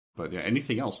 But yeah,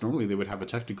 anything else, normally they would have a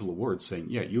technical award saying,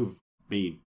 yeah, you've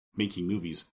made making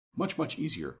movies much, much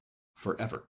easier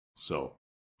forever. So,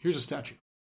 here's a statue.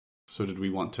 So did we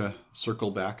want to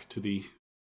circle back to the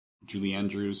Julie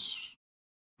Andrews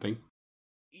thing?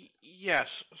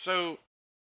 Yes. So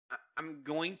I'm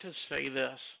going to say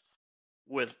this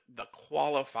with the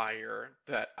qualifier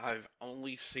that I've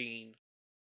only seen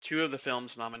two of the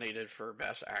films nominated for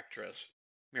Best Actress,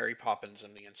 Mary Poppins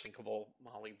and The Unsinkable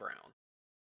Molly Brown.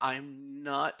 I'm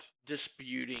not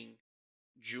disputing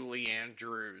Julie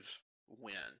Andrews'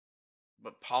 win,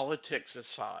 but politics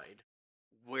aside,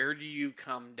 where do you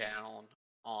come down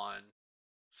on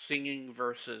singing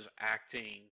versus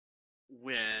acting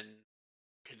when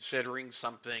considering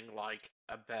something like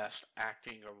a Best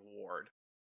Acting award?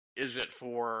 Is it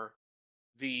for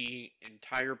the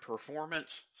entire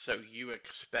performance, so you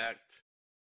expect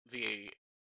the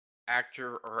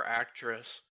actor or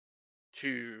actress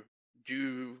to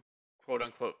do,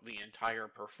 quote-unquote, the entire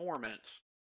performance,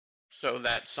 so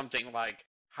that something like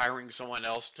hiring someone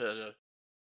else to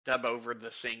dub over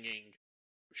the singing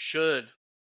should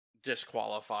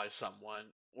disqualify someone?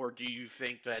 Or do you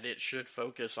think that it should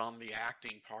focus on the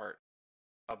acting part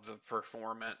of the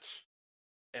performance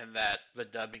and that the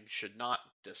dubbing should not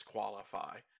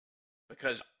disqualify?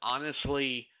 Because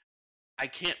honestly, I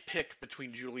can't pick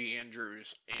between Julie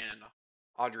Andrews and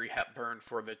Audrey Hepburn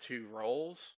for the two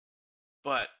roles,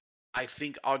 but I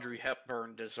think Audrey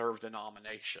Hepburn deserved a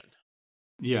nomination.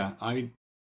 Yeah, I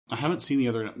haven't seen the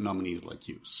other nominees like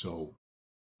you, so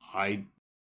I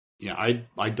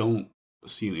don't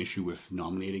see an issue with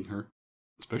nominating her,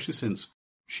 especially since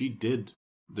she did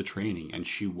the training and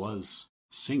she was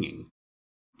singing.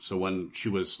 So when she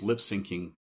was lip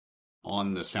syncing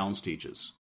on the sound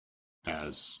stages,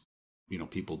 as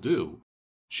people do,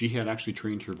 she had actually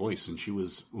trained her voice and she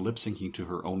was lip syncing to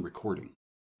her own recording.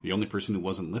 The only person who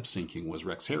wasn't lip syncing was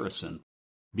Rex Harrison,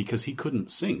 because he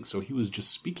couldn't sing, so he was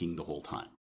just speaking the whole time,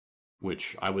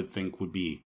 which I would think would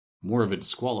be more of a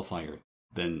disqualifier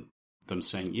than them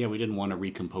saying, yeah, we didn't want to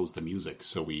recompose the music,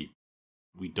 so we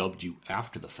dubbed you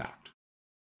after the fact,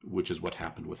 which is what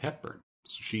happened with Hepburn.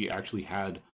 So she actually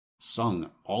had sung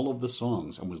all of the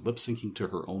songs and was lip syncing to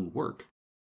her own work,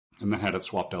 and then had it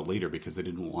swapped out later because they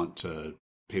didn't want to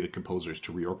pay the composers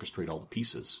to reorchestrate all the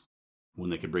pieces when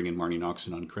they could bring in Marni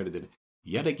Noxon uncredited.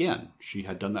 Yet again, she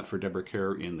had done that for Deborah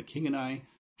Kerr in The King and I.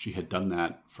 She had done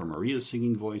that for Maria's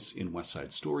singing voice in West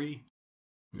Side Story.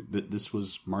 This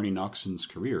was Marni Noxon's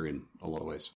career in a lot of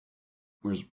ways.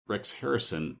 Whereas Rex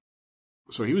Harrison,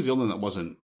 so he was the only one that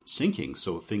wasn't syncing,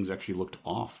 so things actually looked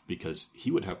off because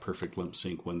he would have perfect lip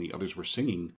sync when the others were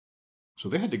singing. So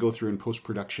they had to go through in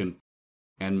post-production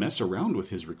and mess around with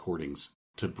his recordings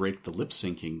to break the lip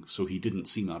syncing so he didn't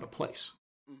seem out of place.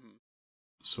 Mm-hmm.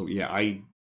 So yeah, I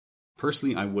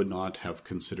would not have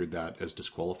considered that as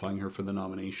disqualifying her for the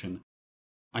nomination.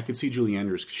 I could see Julie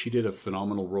Andrews, because she did a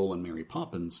phenomenal role in Mary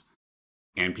Poppins,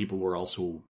 and people were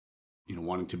also,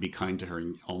 wanting to be kind to her,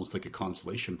 almost like a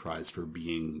consolation prize for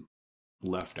being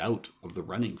left out of the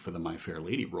running for the My Fair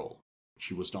Lady role.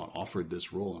 She was not offered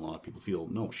this role, and a lot of people feel,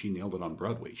 no, she nailed it on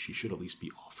Broadway. She should at least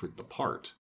be offered the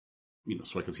part.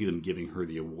 So I could see them giving her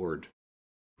the award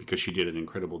because she did an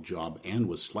incredible job and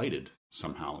was slighted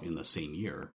somehow in the same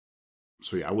year.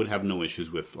 So yeah, I would have no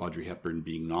issues with Audrey Hepburn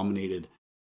being nominated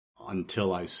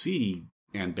until I see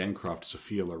Anne Bancroft,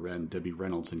 Sophia Loren, Debbie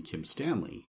Reynolds, and Kim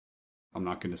Stanley. I'm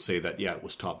not going to say that, yeah, it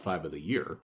was top 5 of the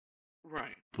year.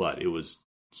 Right. But it was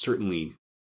certainly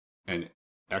an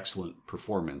excellent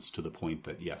performance to the point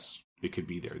that, yes, it could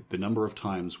be there. The number of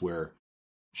times where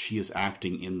she is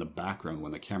acting in the background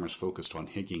when the camera's focused on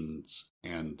Higgins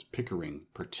and Pickering,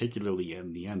 particularly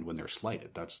in the end when they're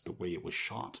slighted. That's the way it was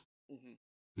shot. Mm-hmm.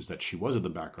 Is that she was in the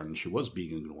background and she was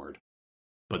being ignored,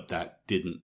 but that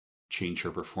didn't change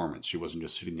her performance. She wasn't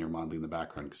just sitting there modeling in the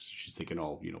background because she's thinking,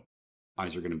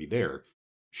 eyes are going to be there.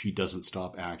 She doesn't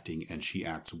stop acting, and she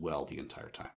acts well the entire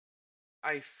time.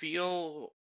 I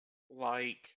feel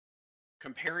like,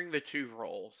 comparing the two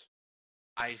roles,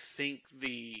 I think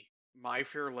the My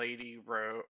Fair Lady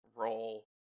role,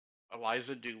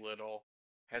 Eliza Doolittle,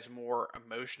 has more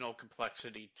emotional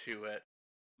complexity to it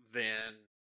than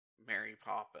Mary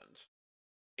Poppins.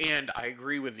 And I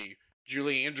agree with you.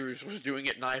 Julie Andrews was doing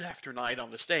it night after night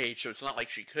on the stage, so it's not like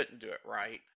she couldn't do it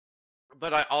right.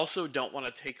 But I also don't want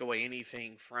to take away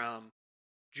anything from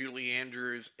Julie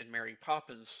Andrews and Mary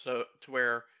Poppins, so to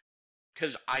where,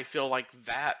 because I feel like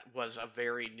that was a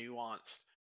very nuanced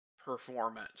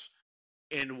performance.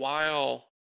 And while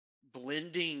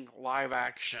blending live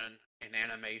action and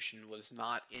animation was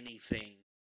not anything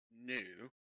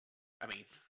new, I mean,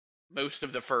 most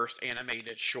of the first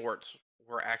animated shorts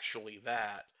were actually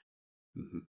that.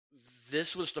 Mm-hmm.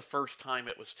 This was the first time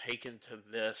it was taken to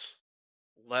this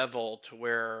level to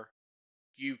where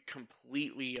you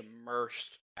completely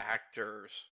immersed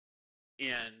actors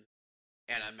in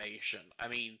animation. I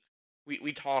mean,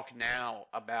 we talk now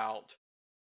about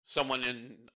someone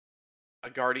in a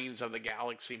Guardians of the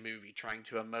Galaxy movie trying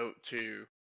to emote to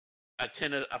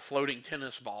a floating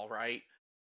tennis ball, right?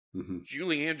 Mm-hmm.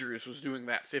 Julie Andrews was doing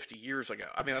that 50 years ago.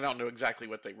 I mean, I don't know exactly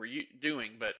what they were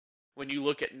doing, but when you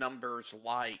look at numbers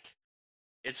like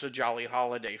It's a Jolly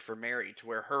Holiday for Mary, to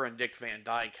where her and Dick Van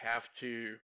Dyke have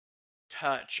to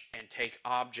touch and take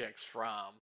objects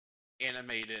from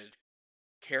animated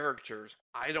characters,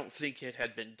 I don't think it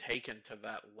had been taken to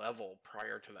that level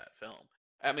prior to that film.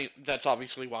 I mean, that's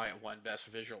obviously why it won Best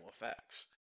Visual Effects.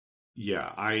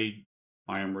 Yeah, I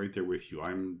am right there with you.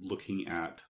 I'm looking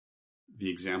at the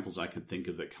examples I can think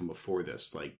of that come before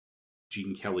this, like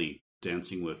Gene Kelly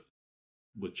dancing with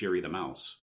Jerry the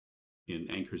Mouse in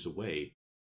Anchors Away.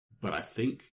 But I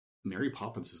think Mary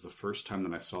Poppins is the first time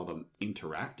that I saw them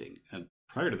interacting. And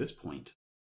prior to this point,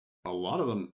 a lot of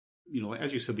them,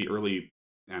 as you said, the early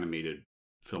animated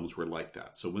films were like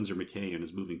that. So Winsor McCay and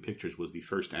his Moving Pictures was the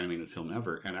first animated film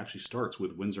ever, and actually starts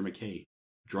with Winsor McCay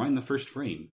drawing the first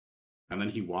frame, and then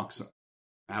he walks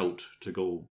out to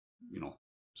go,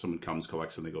 someone comes,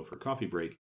 collects him, they go for a coffee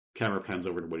break, camera pans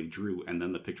over to what he drew, and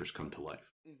then the pictures come to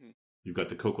life. Mm-hmm. You've got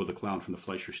the Coco the Clown from the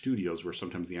Fleischer Studios, where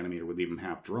sometimes the animator would leave him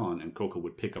half drawn, and Coco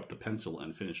would pick up the pencil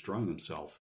and finish drawing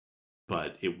himself.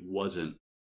 But it wasn't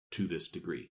to this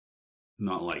degree.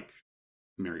 Not like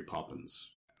Mary Poppins.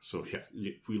 So yeah,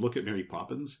 if we look at Mary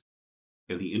Poppins,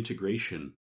 and the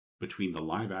integration between the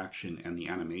live action and the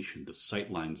animation, the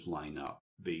sight lines line up.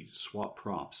 They swap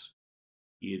props.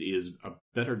 It is a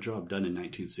better job done in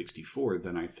 1964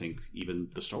 than I think even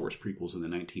the Star Wars prequels in the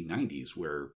 1990s,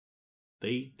 where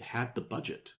they had the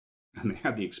budget and they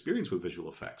had the experience with visual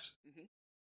effects. Mm-hmm.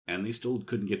 And they still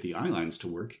couldn't get the eye lines to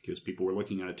work because people were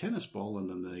looking at a tennis ball, and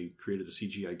then they created a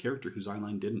CGI character whose eye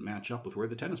line didn't match up with where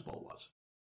the tennis ball was.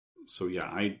 So yeah,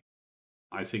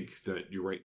 I think that you're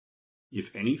right.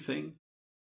 If anything,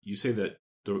 you say that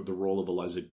the role of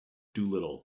Eliza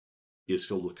Doolittle is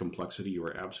filled with complexity. You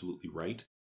are absolutely right.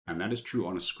 And that is true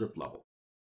on a script level.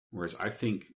 Whereas I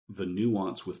think the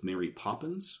nuance with Mary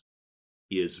Poppins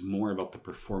is more about the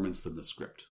performance than the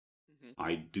script. Mm-hmm.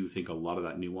 I do think a lot of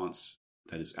that nuance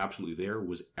that is absolutely there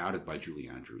was added by Julie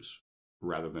Andrews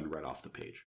rather than read off the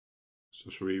page. So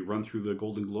should we run through the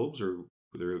Golden Globes, or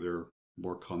are there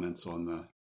more comments on the...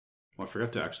 Well, I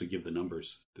forgot to actually give the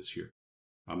numbers this year.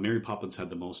 Mary Poppins had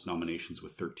the most nominations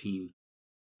with 13,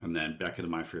 and then Beckett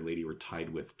and My Fair Lady were tied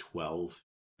with 12,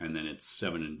 and then it's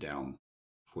 7 and down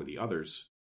for the others.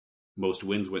 Most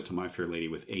wins went to My Fair Lady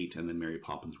with 8, and then Mary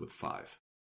Poppins with 5,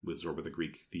 with Zorba the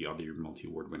Greek, the other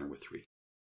multi-award winner, with 3.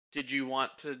 Did you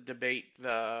want to debate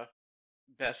the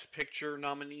Best Picture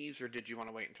nominees, or did you want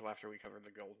to wait until after we covered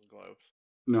the Golden Globes?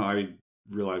 No, I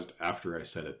realized after I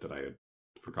said it that I had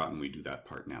forgotten we do that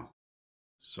part now.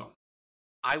 So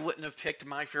I wouldn't have picked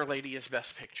My Fair Lady as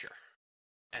Best Picture.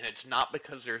 And it's not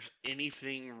because there's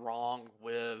anything wrong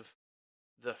with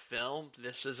the film.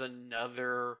 This is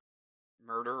another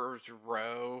Murderer's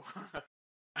Row,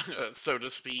 so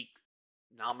to speak,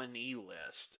 nominee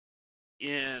list.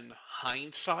 In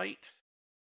hindsight,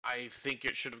 I think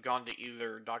it should have gone to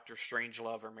either Dr.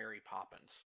 Strangelove or Mary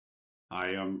Poppins.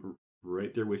 I am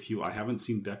right there with you. I haven't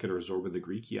seen Beckett or Zorba the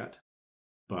Greek yet,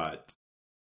 but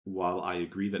while I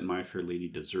agree that My Fair Lady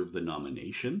deserved the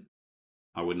nomination,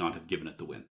 I would not have given it the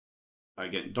win.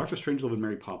 Again, Dr. Strangelove and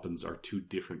Mary Poppins are two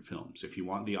different films. If you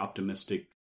want the optimistic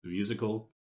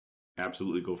musical,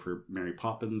 absolutely go for Mary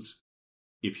Poppins.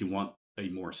 If you want a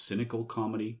more cynical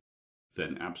comedy,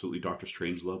 then absolutely Dr.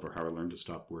 Strangelove, or How I Learned to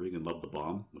Stop Worrying and Love the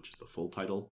Bomb, which is the full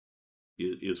title,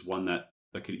 is one that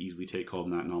could easily take home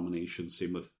that nomination.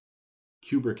 Same with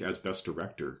Kubrick as Best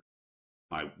Director.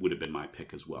 I would have been my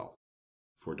pick as well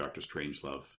for Dr.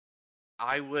 Strangelove.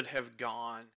 I would have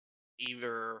gone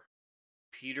either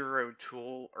Peter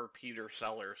O'Toole or Peter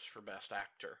Sellers for Best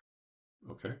Actor.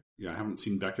 Okay. Yeah, I haven't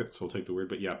seen Beckett, so I'll take the word.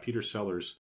 But yeah, Peter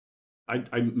Sellers.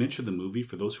 I mentioned the movie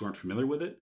for those who aren't familiar with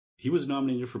it. He was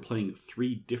nominated for playing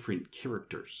 3 different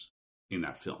characters in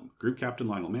that film. Group Captain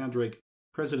Lionel Mandrake,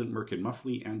 President Merkin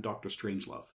Muffley, and Dr.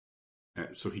 Strangelove.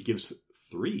 So he gives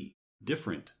 3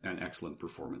 different and excellent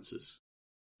performances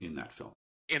in that film.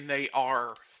 And they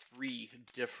are 3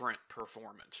 different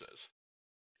performances.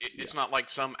 It's not like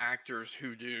some actors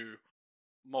who do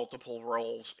multiple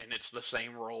roles and it's the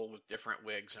same role with different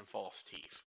wigs and false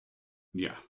teeth.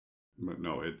 Yeah. But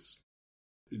no,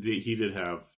 he did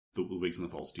have the wigs and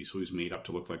the false teeth, so he's made up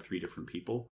to look like 3 different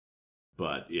people.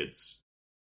 But it's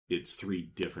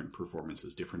 3 different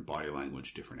performances, different body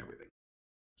language, different everything.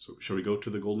 So shall we go to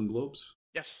the Golden Globes?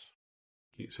 Yes.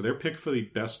 Okay, so their pick for the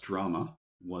best drama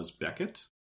was Beckett.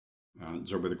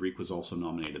 Zorba the Greek was also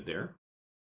nominated there.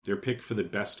 Their pick for the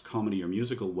best comedy or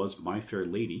musical was My Fair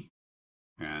Lady.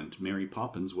 And Mary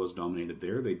Poppins was nominated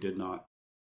there. They did not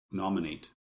nominate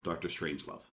Dr.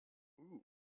 Strangelove. Ooh.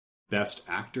 Best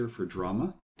Actor for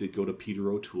Drama did go to Peter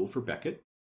O'Toole for Beckett.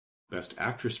 Best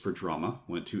Actress for Drama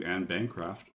went to Anne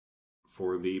Bancroft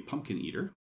for The Pumpkin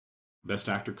Eater. Best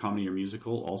Actor Comedy or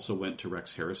Musical also went to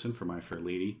Rex Harrison for My Fair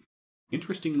Lady.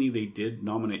 Interestingly, they did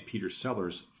nominate Peter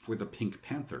Sellers for The Pink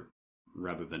Panther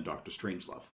rather than Dr.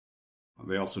 Strangelove.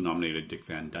 They also nominated Dick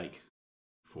Van Dyke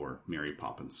for Mary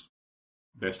Poppins.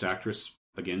 Best Actress,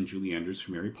 again, Julie Andrews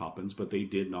for Mary Poppins, but they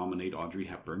did nominate Audrey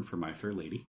Hepburn for My Fair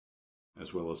Lady,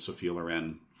 as well as Sophia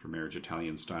Loren for Marriage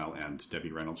Italian Style and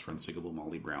Debbie Reynolds for Unsinkable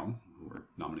Molly Brown, who were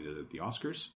nominated at the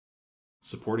Oscars.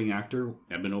 Supporting Actor,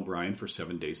 Edmund O'Brien for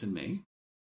 7 Days in May,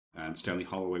 and Stanley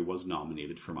Holloway was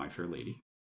nominated for My Fair Lady.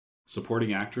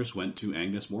 Supporting Actress went to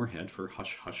Agnes Moorehead for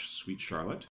Hush Hush Sweet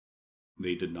Charlotte.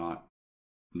 They did not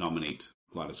nominate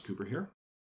Gladys Cooper here.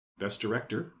 Best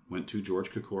Director went to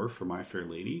George Cukor for My Fair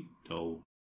Lady, no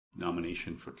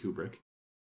nomination for Kubrick.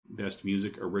 Best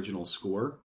Music Original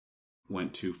Score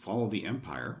went to Fall of the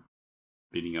Empire,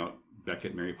 beating out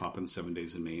Beckett, Mary Poppins, 7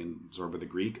 Days in May, and Zorba the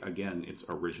Greek. Again, it's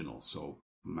original, so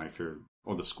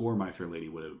the score My Fair Lady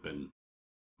would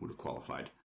have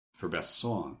qualified. For Best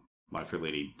Song, My Fair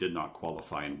Lady did not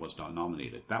qualify and was not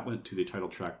nominated. That went to the title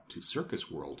track to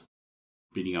Circus World,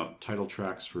 beating out title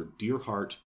tracks for Dear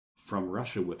Heart, From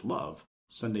Russia with Love,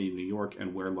 Sunday in New York,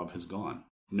 and Where Love Has Gone.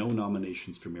 No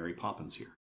nominations for Mary Poppins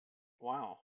here.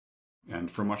 Wow. And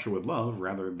From Russia with Love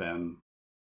rather than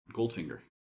Goldfinger.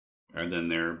 And then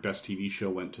their Best TV Show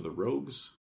went to The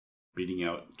Rogues, beating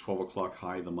out 12 O'Clock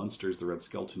High, The Munsters, The Red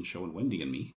Skelton Show, and Wendy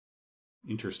and Me.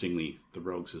 Interestingly, The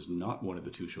Rogues is not one of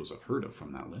the two shows I've heard of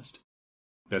from that list.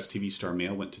 Best TV Star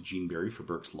Male went to Gene Barry for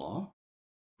Burke's Law,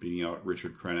 beating out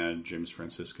Richard Crenna, James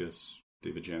Franciscus,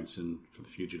 David Jansen for The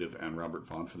Fugitive, and Robert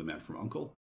Vaughn for The Man from U.N.C.L.E.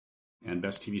 And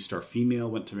Best TV Star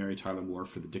Female went to Mary Tyler Moore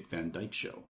for The Dick Van Dyke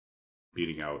Show,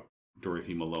 beating out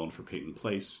Dorothy Malone for Peyton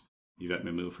Place, Yvette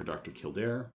Mimieux for Dr.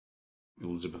 Kildare,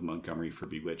 Elizabeth Montgomery for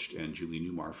Bewitched, and Julie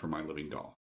Newmar for My Living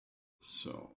Doll.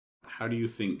 So, how do you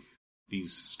think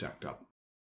these stacked up?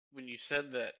 When you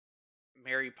said that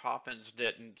Mary Poppins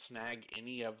didn't snag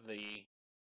any of the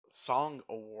song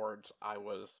awards, I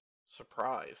was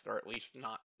surprised, or at least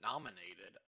not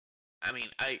nominated. I mean,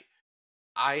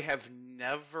 I have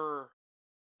never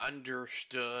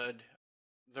understood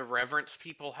the reverence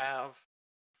people have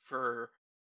for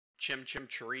Chim Chim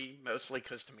Cheree, mostly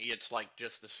because to me it's like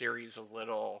just a series of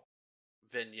little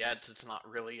vignettes. It's not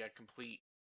really a complete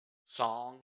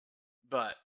song,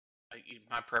 but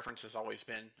my preference has always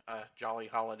been Jolly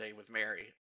Holiday with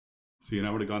Mary. See, and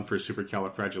I would have gone for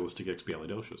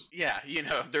Supercalifragilisticexpialidocious. Yeah,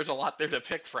 there's a lot there to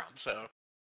pick from, so.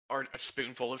 Or A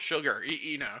Spoonful of Sugar,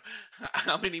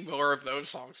 How many more of those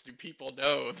songs do people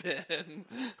know than...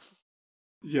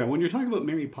 Yeah, when you're talking about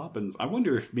Mary Poppins, I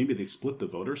wonder if maybe they split the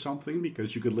vote or something,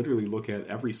 because you could literally look at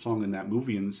every song in that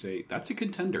movie and say, that's a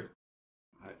contender.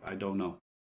 I don't know.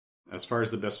 As far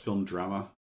as the Best Film Drama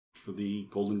for the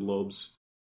Golden Globes,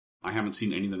 I haven't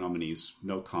seen any of the nominees.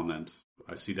 No comment.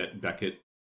 I see that Beckett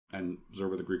and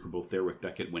Zorba the Greek were both there, with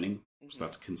Beckett winning, so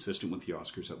that's consistent with the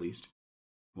Oscars at least.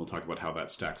 We'll talk about how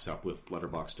that stacks up with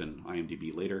Letterboxd and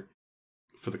IMDb later.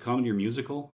 For the Comedy or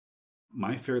Musical,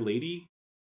 My Fair Lady,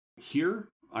 here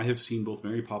I have seen both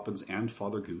Mary Poppins and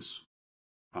Father Goose.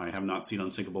 I have not seen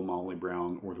Unsinkable Molly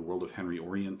Brown or The World of Henry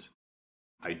Orient.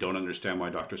 I don't understand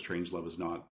why Dr. Strangelove is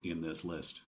not in this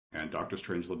list. And Dr.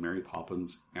 Strangelove, Mary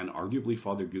Poppins, and arguably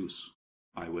Father Goose,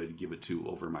 I would give it to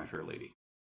over My Fair Lady.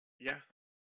 Yeah.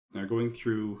 Now going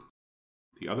through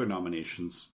the other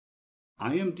nominations,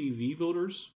 IMDb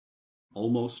voters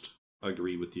almost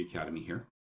agree with the Academy here.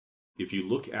 If you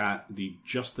look at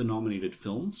just the nominated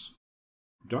films,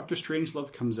 Dr.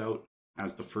 Strangelove comes out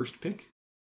as the first pick,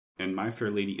 and My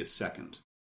Fair Lady is second.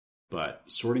 But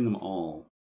sorting them all,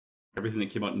 everything that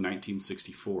came out in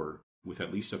 1964 with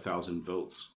at least 1,000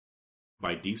 votes,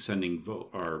 by descending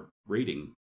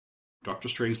rating, Dr.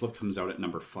 Strangelove comes out at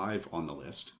number 5 on the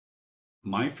list.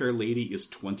 My Fair Lady is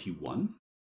 21,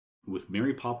 with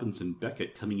Mary Poppins and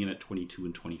Beckett coming in at 22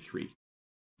 and 23.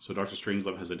 So Dr.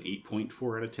 Strangelove has an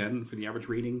 8.4 out of 10 for the average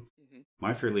rating. Mm-hmm.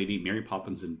 My Fair Lady, Mary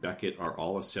Poppins, and Beckett are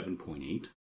all a 7.8.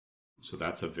 So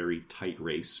that's a very tight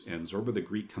race. And Zorba the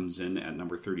Greek comes in at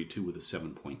number 32 with a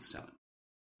 7.7.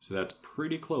 So that's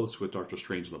pretty close with Dr.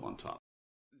 Strangelove on top.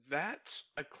 That's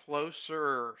a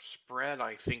closer spread,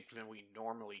 I think, than we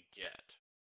normally get.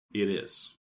 It is.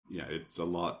 Yeah, it's a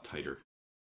lot tighter.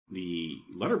 The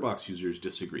Letterboxd users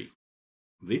disagree.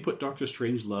 They put Dr.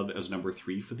 Strangelove as number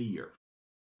 3 for the year.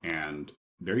 And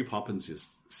Mary Poppins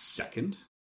is second.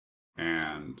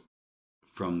 And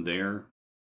from there,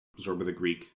 Zorba the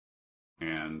Greek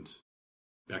and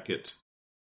Beckett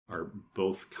are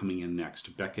both coming in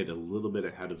next. Beckett a little bit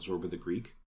ahead of Zorba the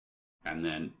Greek. And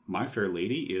then My Fair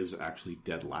Lady is actually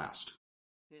dead last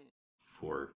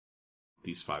for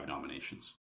these 5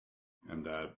 nominations. And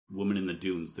Woman in the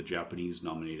Dunes, the Japanese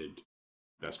nominated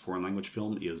Best Foreign Language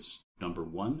Film, is number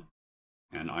 1.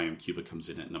 And I Am Cuba comes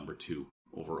in at number 2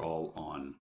 overall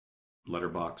on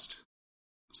Letterboxd.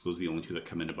 So those are the only 2 that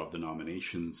come in above the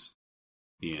nominations.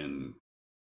 In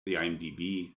the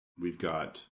IMDb, we've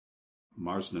got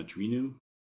Mars na Drinu,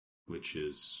 which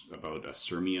is about a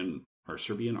Serbian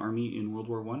army in World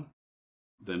War I.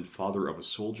 Then Father of a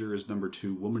Soldier is number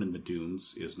 2, Woman in the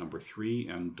Dunes is number 3,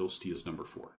 and Dosti is number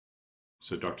 4.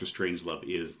 So Dr. Strangelove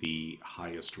is the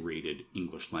highest rated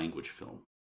English language film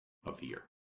of the year.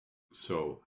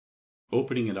 So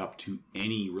opening it up to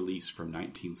any release from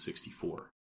 1964,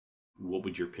 what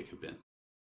would your pick have been?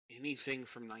 Anything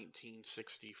from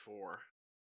 1964.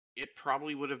 It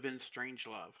probably would have been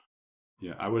Strangelove.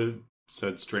 Yeah, I would have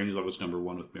said Strangelove was number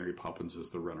 1 with Mary Poppins as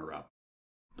the runner-up.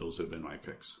 Those have been my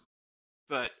picks.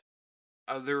 But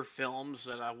other films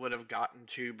that I would have gotten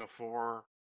to before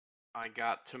I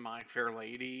got to My Fair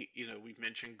Lady, we've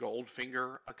mentioned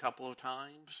Goldfinger a couple of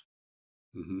times.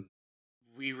 Mm-hmm.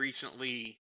 We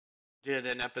recently did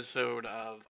an episode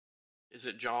of Is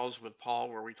It Jaws with Paul,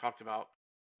 where we talked about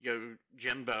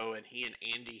Jimbo, and he and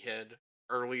Andy had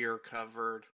earlier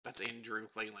covered, that's Andrew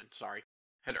Leyland, sorry,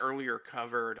 had earlier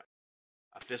covered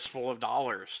A Fistful of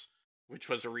Dollars, which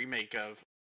was a remake of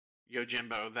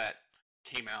Yojimbo that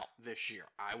came out this year.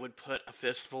 I would put A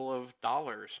Fistful of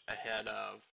Dollars ahead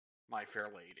of My Fair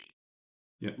Lady.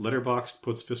 Yeah, Letterboxd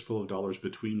puts Fistful of Dollars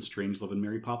between Strangelove and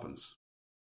Mary Poppins.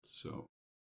 So,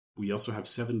 we also have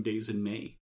 7 Days in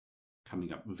May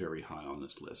coming up very high on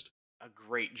this list. A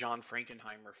great John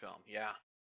Frankenheimer film, yeah.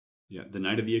 Yeah, The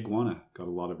Night of the Iguana got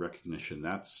a lot of recognition.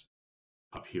 That's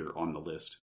up here on the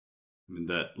list. I mean,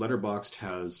 the Letterboxd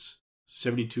has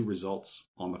 72 results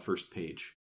on the first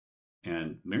page,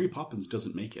 and Mary Poppins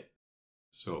doesn't make it.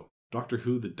 So, Doctor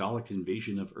Who, The Dalek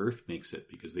Invasion of Earth makes it,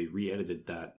 because they re-edited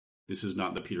that. This is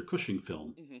not the Peter Cushing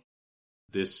film. Mm-hmm.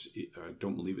 This, I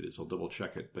don't believe it is, I'll double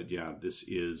check it, but yeah, this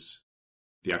is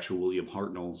the actual William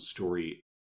Hartnell story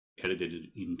edited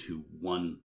into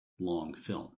one long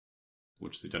film,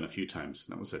 which they've done a few times,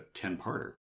 and that was a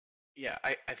 10-parter. Yeah,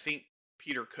 I think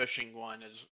Peter Cushing one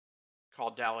is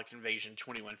called Dalek Invasion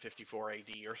 2154 AD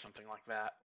or something like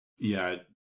that. Yeah, it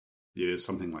is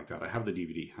something like that. I have the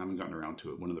DVD, haven't gotten around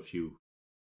to it. One of the few.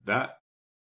 The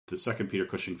second Peter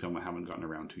Cushing film I haven't gotten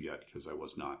around to yet, because I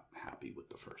was not happy with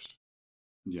the first.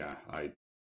 Yeah, I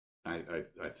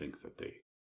think that they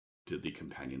did the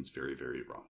companions very, very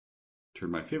wrong.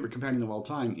 Turned my favorite companion of all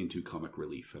time into comic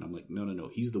relief, and I'm like, no,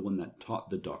 he's the one that taught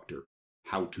the Doctor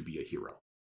how to be a hero.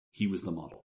 He was the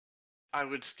model. I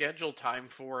would schedule time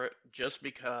for it just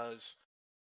because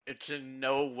it's in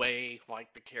no way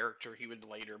like the character he would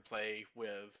later play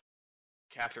with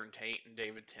Catherine Tate and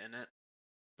David Tennant,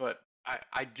 but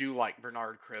I do like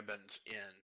Bernard Cribbins in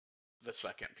the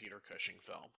second Peter Cushing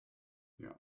film.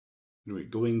 Yeah. Anyway,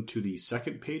 going to the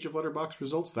second page of Letterboxd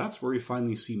results, that's where we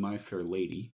finally see My Fair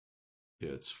Lady.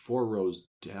 It's 4 rows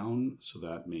down, so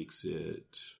that makes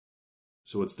it...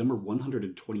 So it's number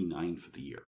 129 for the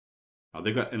year.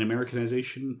 They've got an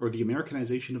Americanization, or the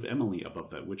Americanization of Emily above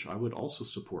that, which I would also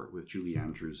support with Julie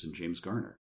Andrews and James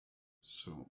Garner.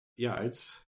 So, yeah,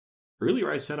 it's...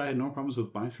 Earlier I said I had no problems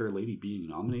with My Fair Lady being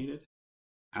nominated.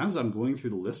 As I'm going through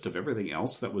the list of everything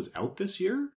else that was out this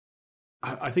year,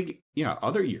 I think, yeah,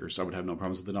 other years I would have no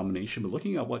problems with the nomination, but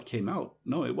looking at what came out,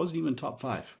 no, it wasn't even top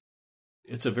 5.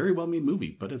 It's a very well-made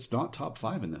movie, but it's not top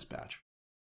 5 in this batch.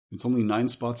 It's only 9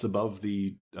 spots above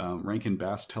the Rankin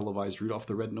Bass televised Rudolph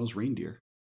the Red-Nosed Reindeer,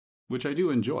 which I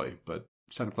do enjoy, but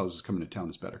Santa Claus is Coming to Town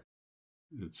is better.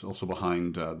 It's also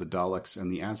behind the Daleks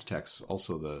and the Aztecs,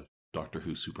 also the Doctor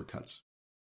Who supercuts.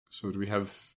 So do we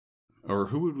have, or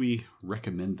who would we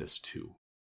recommend this to?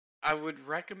 I would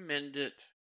recommend it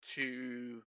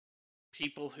to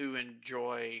people who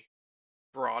enjoy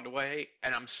Broadway,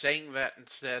 and I'm saying that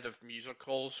instead of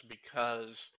musicals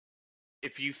because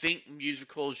if you think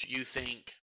musicals, you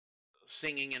think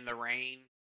Singing in the Rain,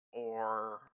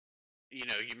 or, you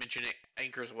mentioned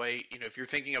Anchor's Way. If you're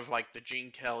thinking of like the Gene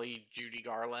Kelly, Judy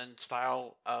Garland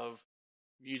style of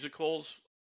musicals,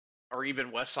 or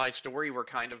even West Side Story, we're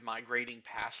kind of migrating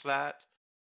past that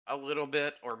a little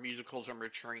bit, or musicals are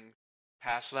maturing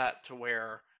past that to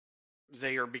where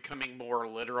they are becoming more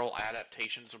literal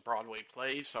adaptations of Broadway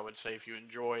plays. So I would say if you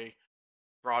enjoy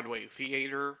Broadway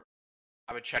theater,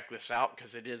 I would check this out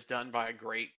because it is done by a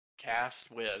great cast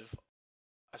with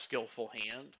a skillful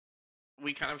hand.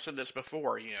 we kind of said this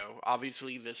before,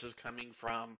 obviously this is coming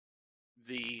from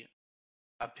the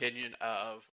opinion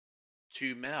of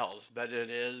two males, but it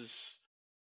is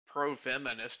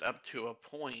pro-feminist up to a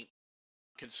point,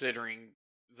 considering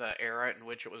the era in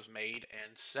which it was made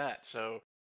and set. So,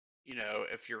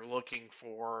 if you're looking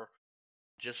for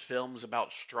just films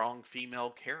about strong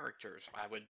female characters, I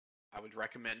would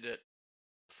recommend it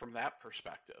from that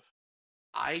perspective.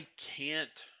 I can't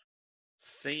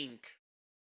think,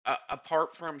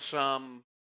 apart from some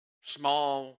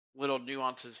small little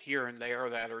nuances here and there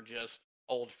that are just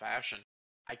old-fashioned,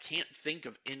 I can't think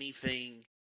of anything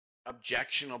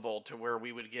objectionable to where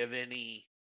we would give any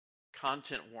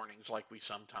content warnings like we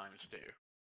sometimes do.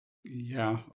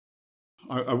 Yeah.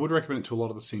 I would recommend it to a lot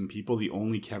of the same people. The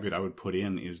only caveat I would put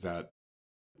in is that,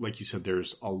 like you said,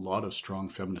 there's a lot of strong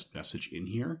feminist message in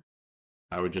here.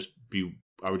 I would just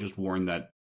warn that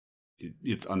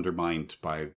it's undermined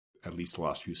by at least the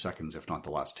last few seconds, if not the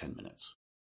last 10 minutes.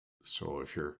 So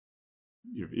if you're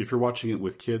watching it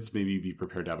with kids, maybe be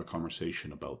prepared to have a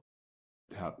conversation about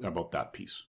that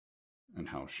piece and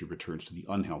how she returns to the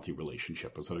unhealthy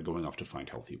relationship instead of going off to find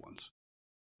healthy ones.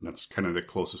 And that's kind of the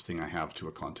closest thing I have to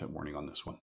a content warning on this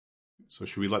one. So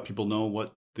should we let people know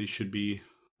what they should be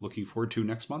looking forward to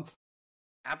next month?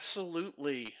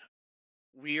 Absolutely.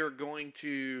 We are going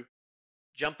to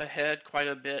jump ahead quite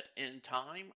a bit in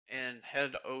time and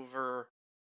head over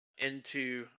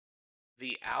into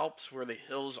the Alps where the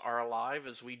hills are alive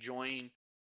as we join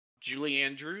Julie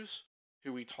Andrews,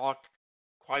 who we talked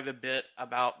quite a bit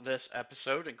about this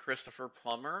episode, and Christopher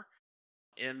Plummer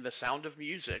in The Sound of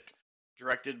Music,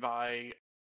 directed by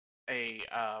a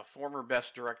former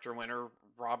Best Director winner,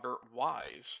 Robert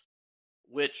Wise,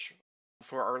 which,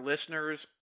 for our listeners,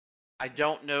 I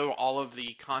don't know all of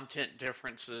the content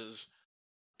differences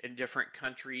in different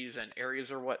countries and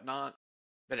areas or whatnot,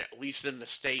 but at least in the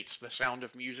States, The Sound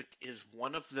of Music is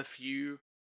one of the few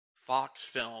Fox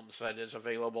films that is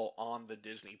available on the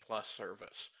Disney Plus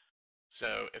service.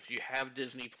 So if you have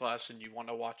Disney Plus and you want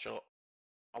to watch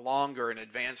a longer in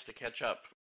advance to catch up,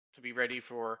 to be ready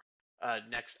for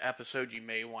next episode, you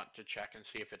may want to check and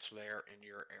see if it's there in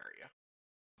your area.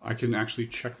 I can actually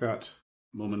check that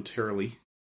momentarily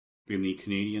in the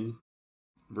Canadian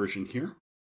version here.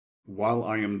 While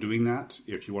I am doing that,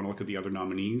 if you want to look at the other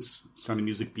nominees, Sound of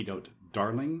Music beat out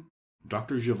Darling,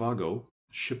 Dr. Zhivago,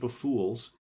 Ship of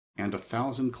Fools, and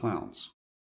 1,000 Clowns.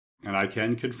 And I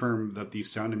can confirm that the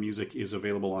Sound of Music is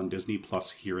available on Disney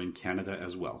Plus here in Canada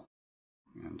as well.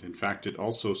 And in fact, it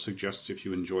also suggests if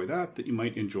you enjoy that you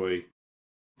might enjoy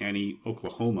Annie,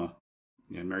 Oklahoma,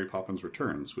 and Mary Poppins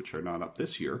Returns, which are not up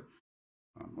this year.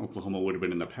 Oklahoma would have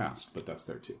been in the past, but that's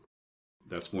there too.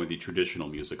 That's more the traditional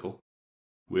musical,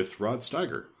 with Rod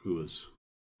Steiger, who is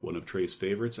one of Trey's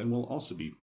favorites and will also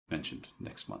be mentioned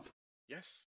next month.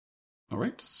 Yes. All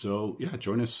right, so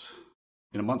join us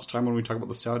in a month's time when we talk about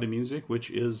The Sound of Music, which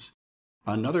is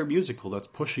another musical that's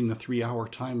pushing the 3-hour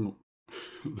time,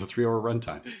 the 3-hour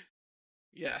runtime.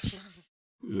 Yes.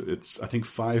 It's, I think,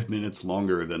 5 minutes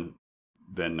longer than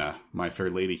My Fair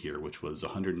Lady here, which was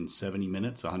 170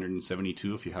 minutes,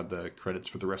 172 if you had the credits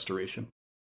for the restoration.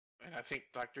 And I think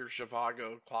Dr.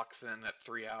 Zhivago clocks in at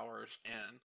 3 hours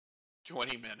and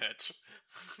 20 minutes.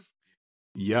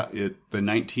 Yeah, the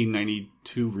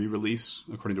 1992 re-release,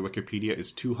 according to Wikipedia,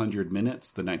 is 200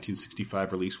 minutes. The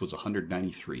 1965 release was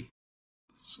 193.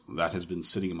 So that has been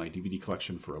sitting in my DVD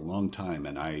collection for a long time,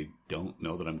 and I don't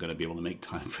know that I'm going to be able to make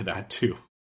time for that too.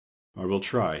 I will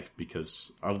try,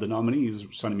 because of the nominees,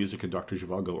 Sound of Music and Dr.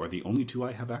 Zhivago are the only two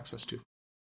I have access to.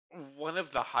 One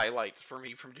of the highlights for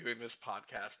me from doing this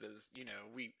podcast is,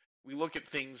 we look at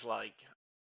things like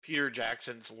Peter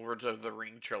Jackson's Lord of the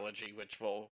Ring trilogy, which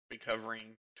we'll be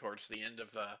covering towards the end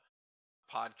of the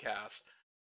podcast,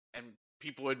 and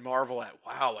people would marvel at,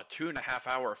 wow, a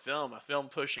 2.5-hour film, a film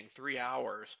pushing 3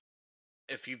 hours.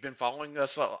 If you've been following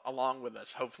us along with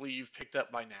us, hopefully you've picked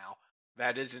up by now,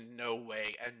 that is in no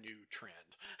way a new trend.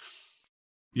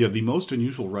 Yeah, the most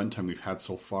unusual runtime we've had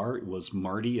so far was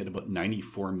Marty at about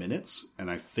 94 minutes,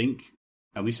 and I think,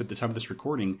 at least at the time of this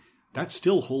recording, that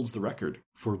still holds the record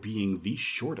for being the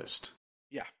shortest.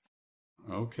 Yeah.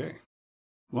 Okay.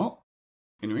 Well,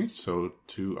 anyway, so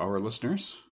to our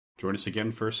listeners, join us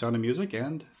again for Sound of Music,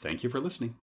 and thank you for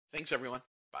listening. Thanks, everyone.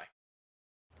 Bye.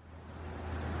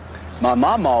 My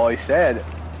mom always said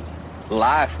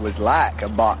life was like a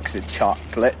box of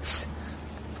chocolates.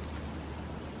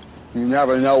 You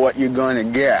never know what you're going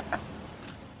to get.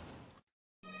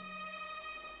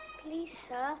 Please,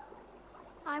 sir,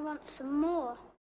 I want some more.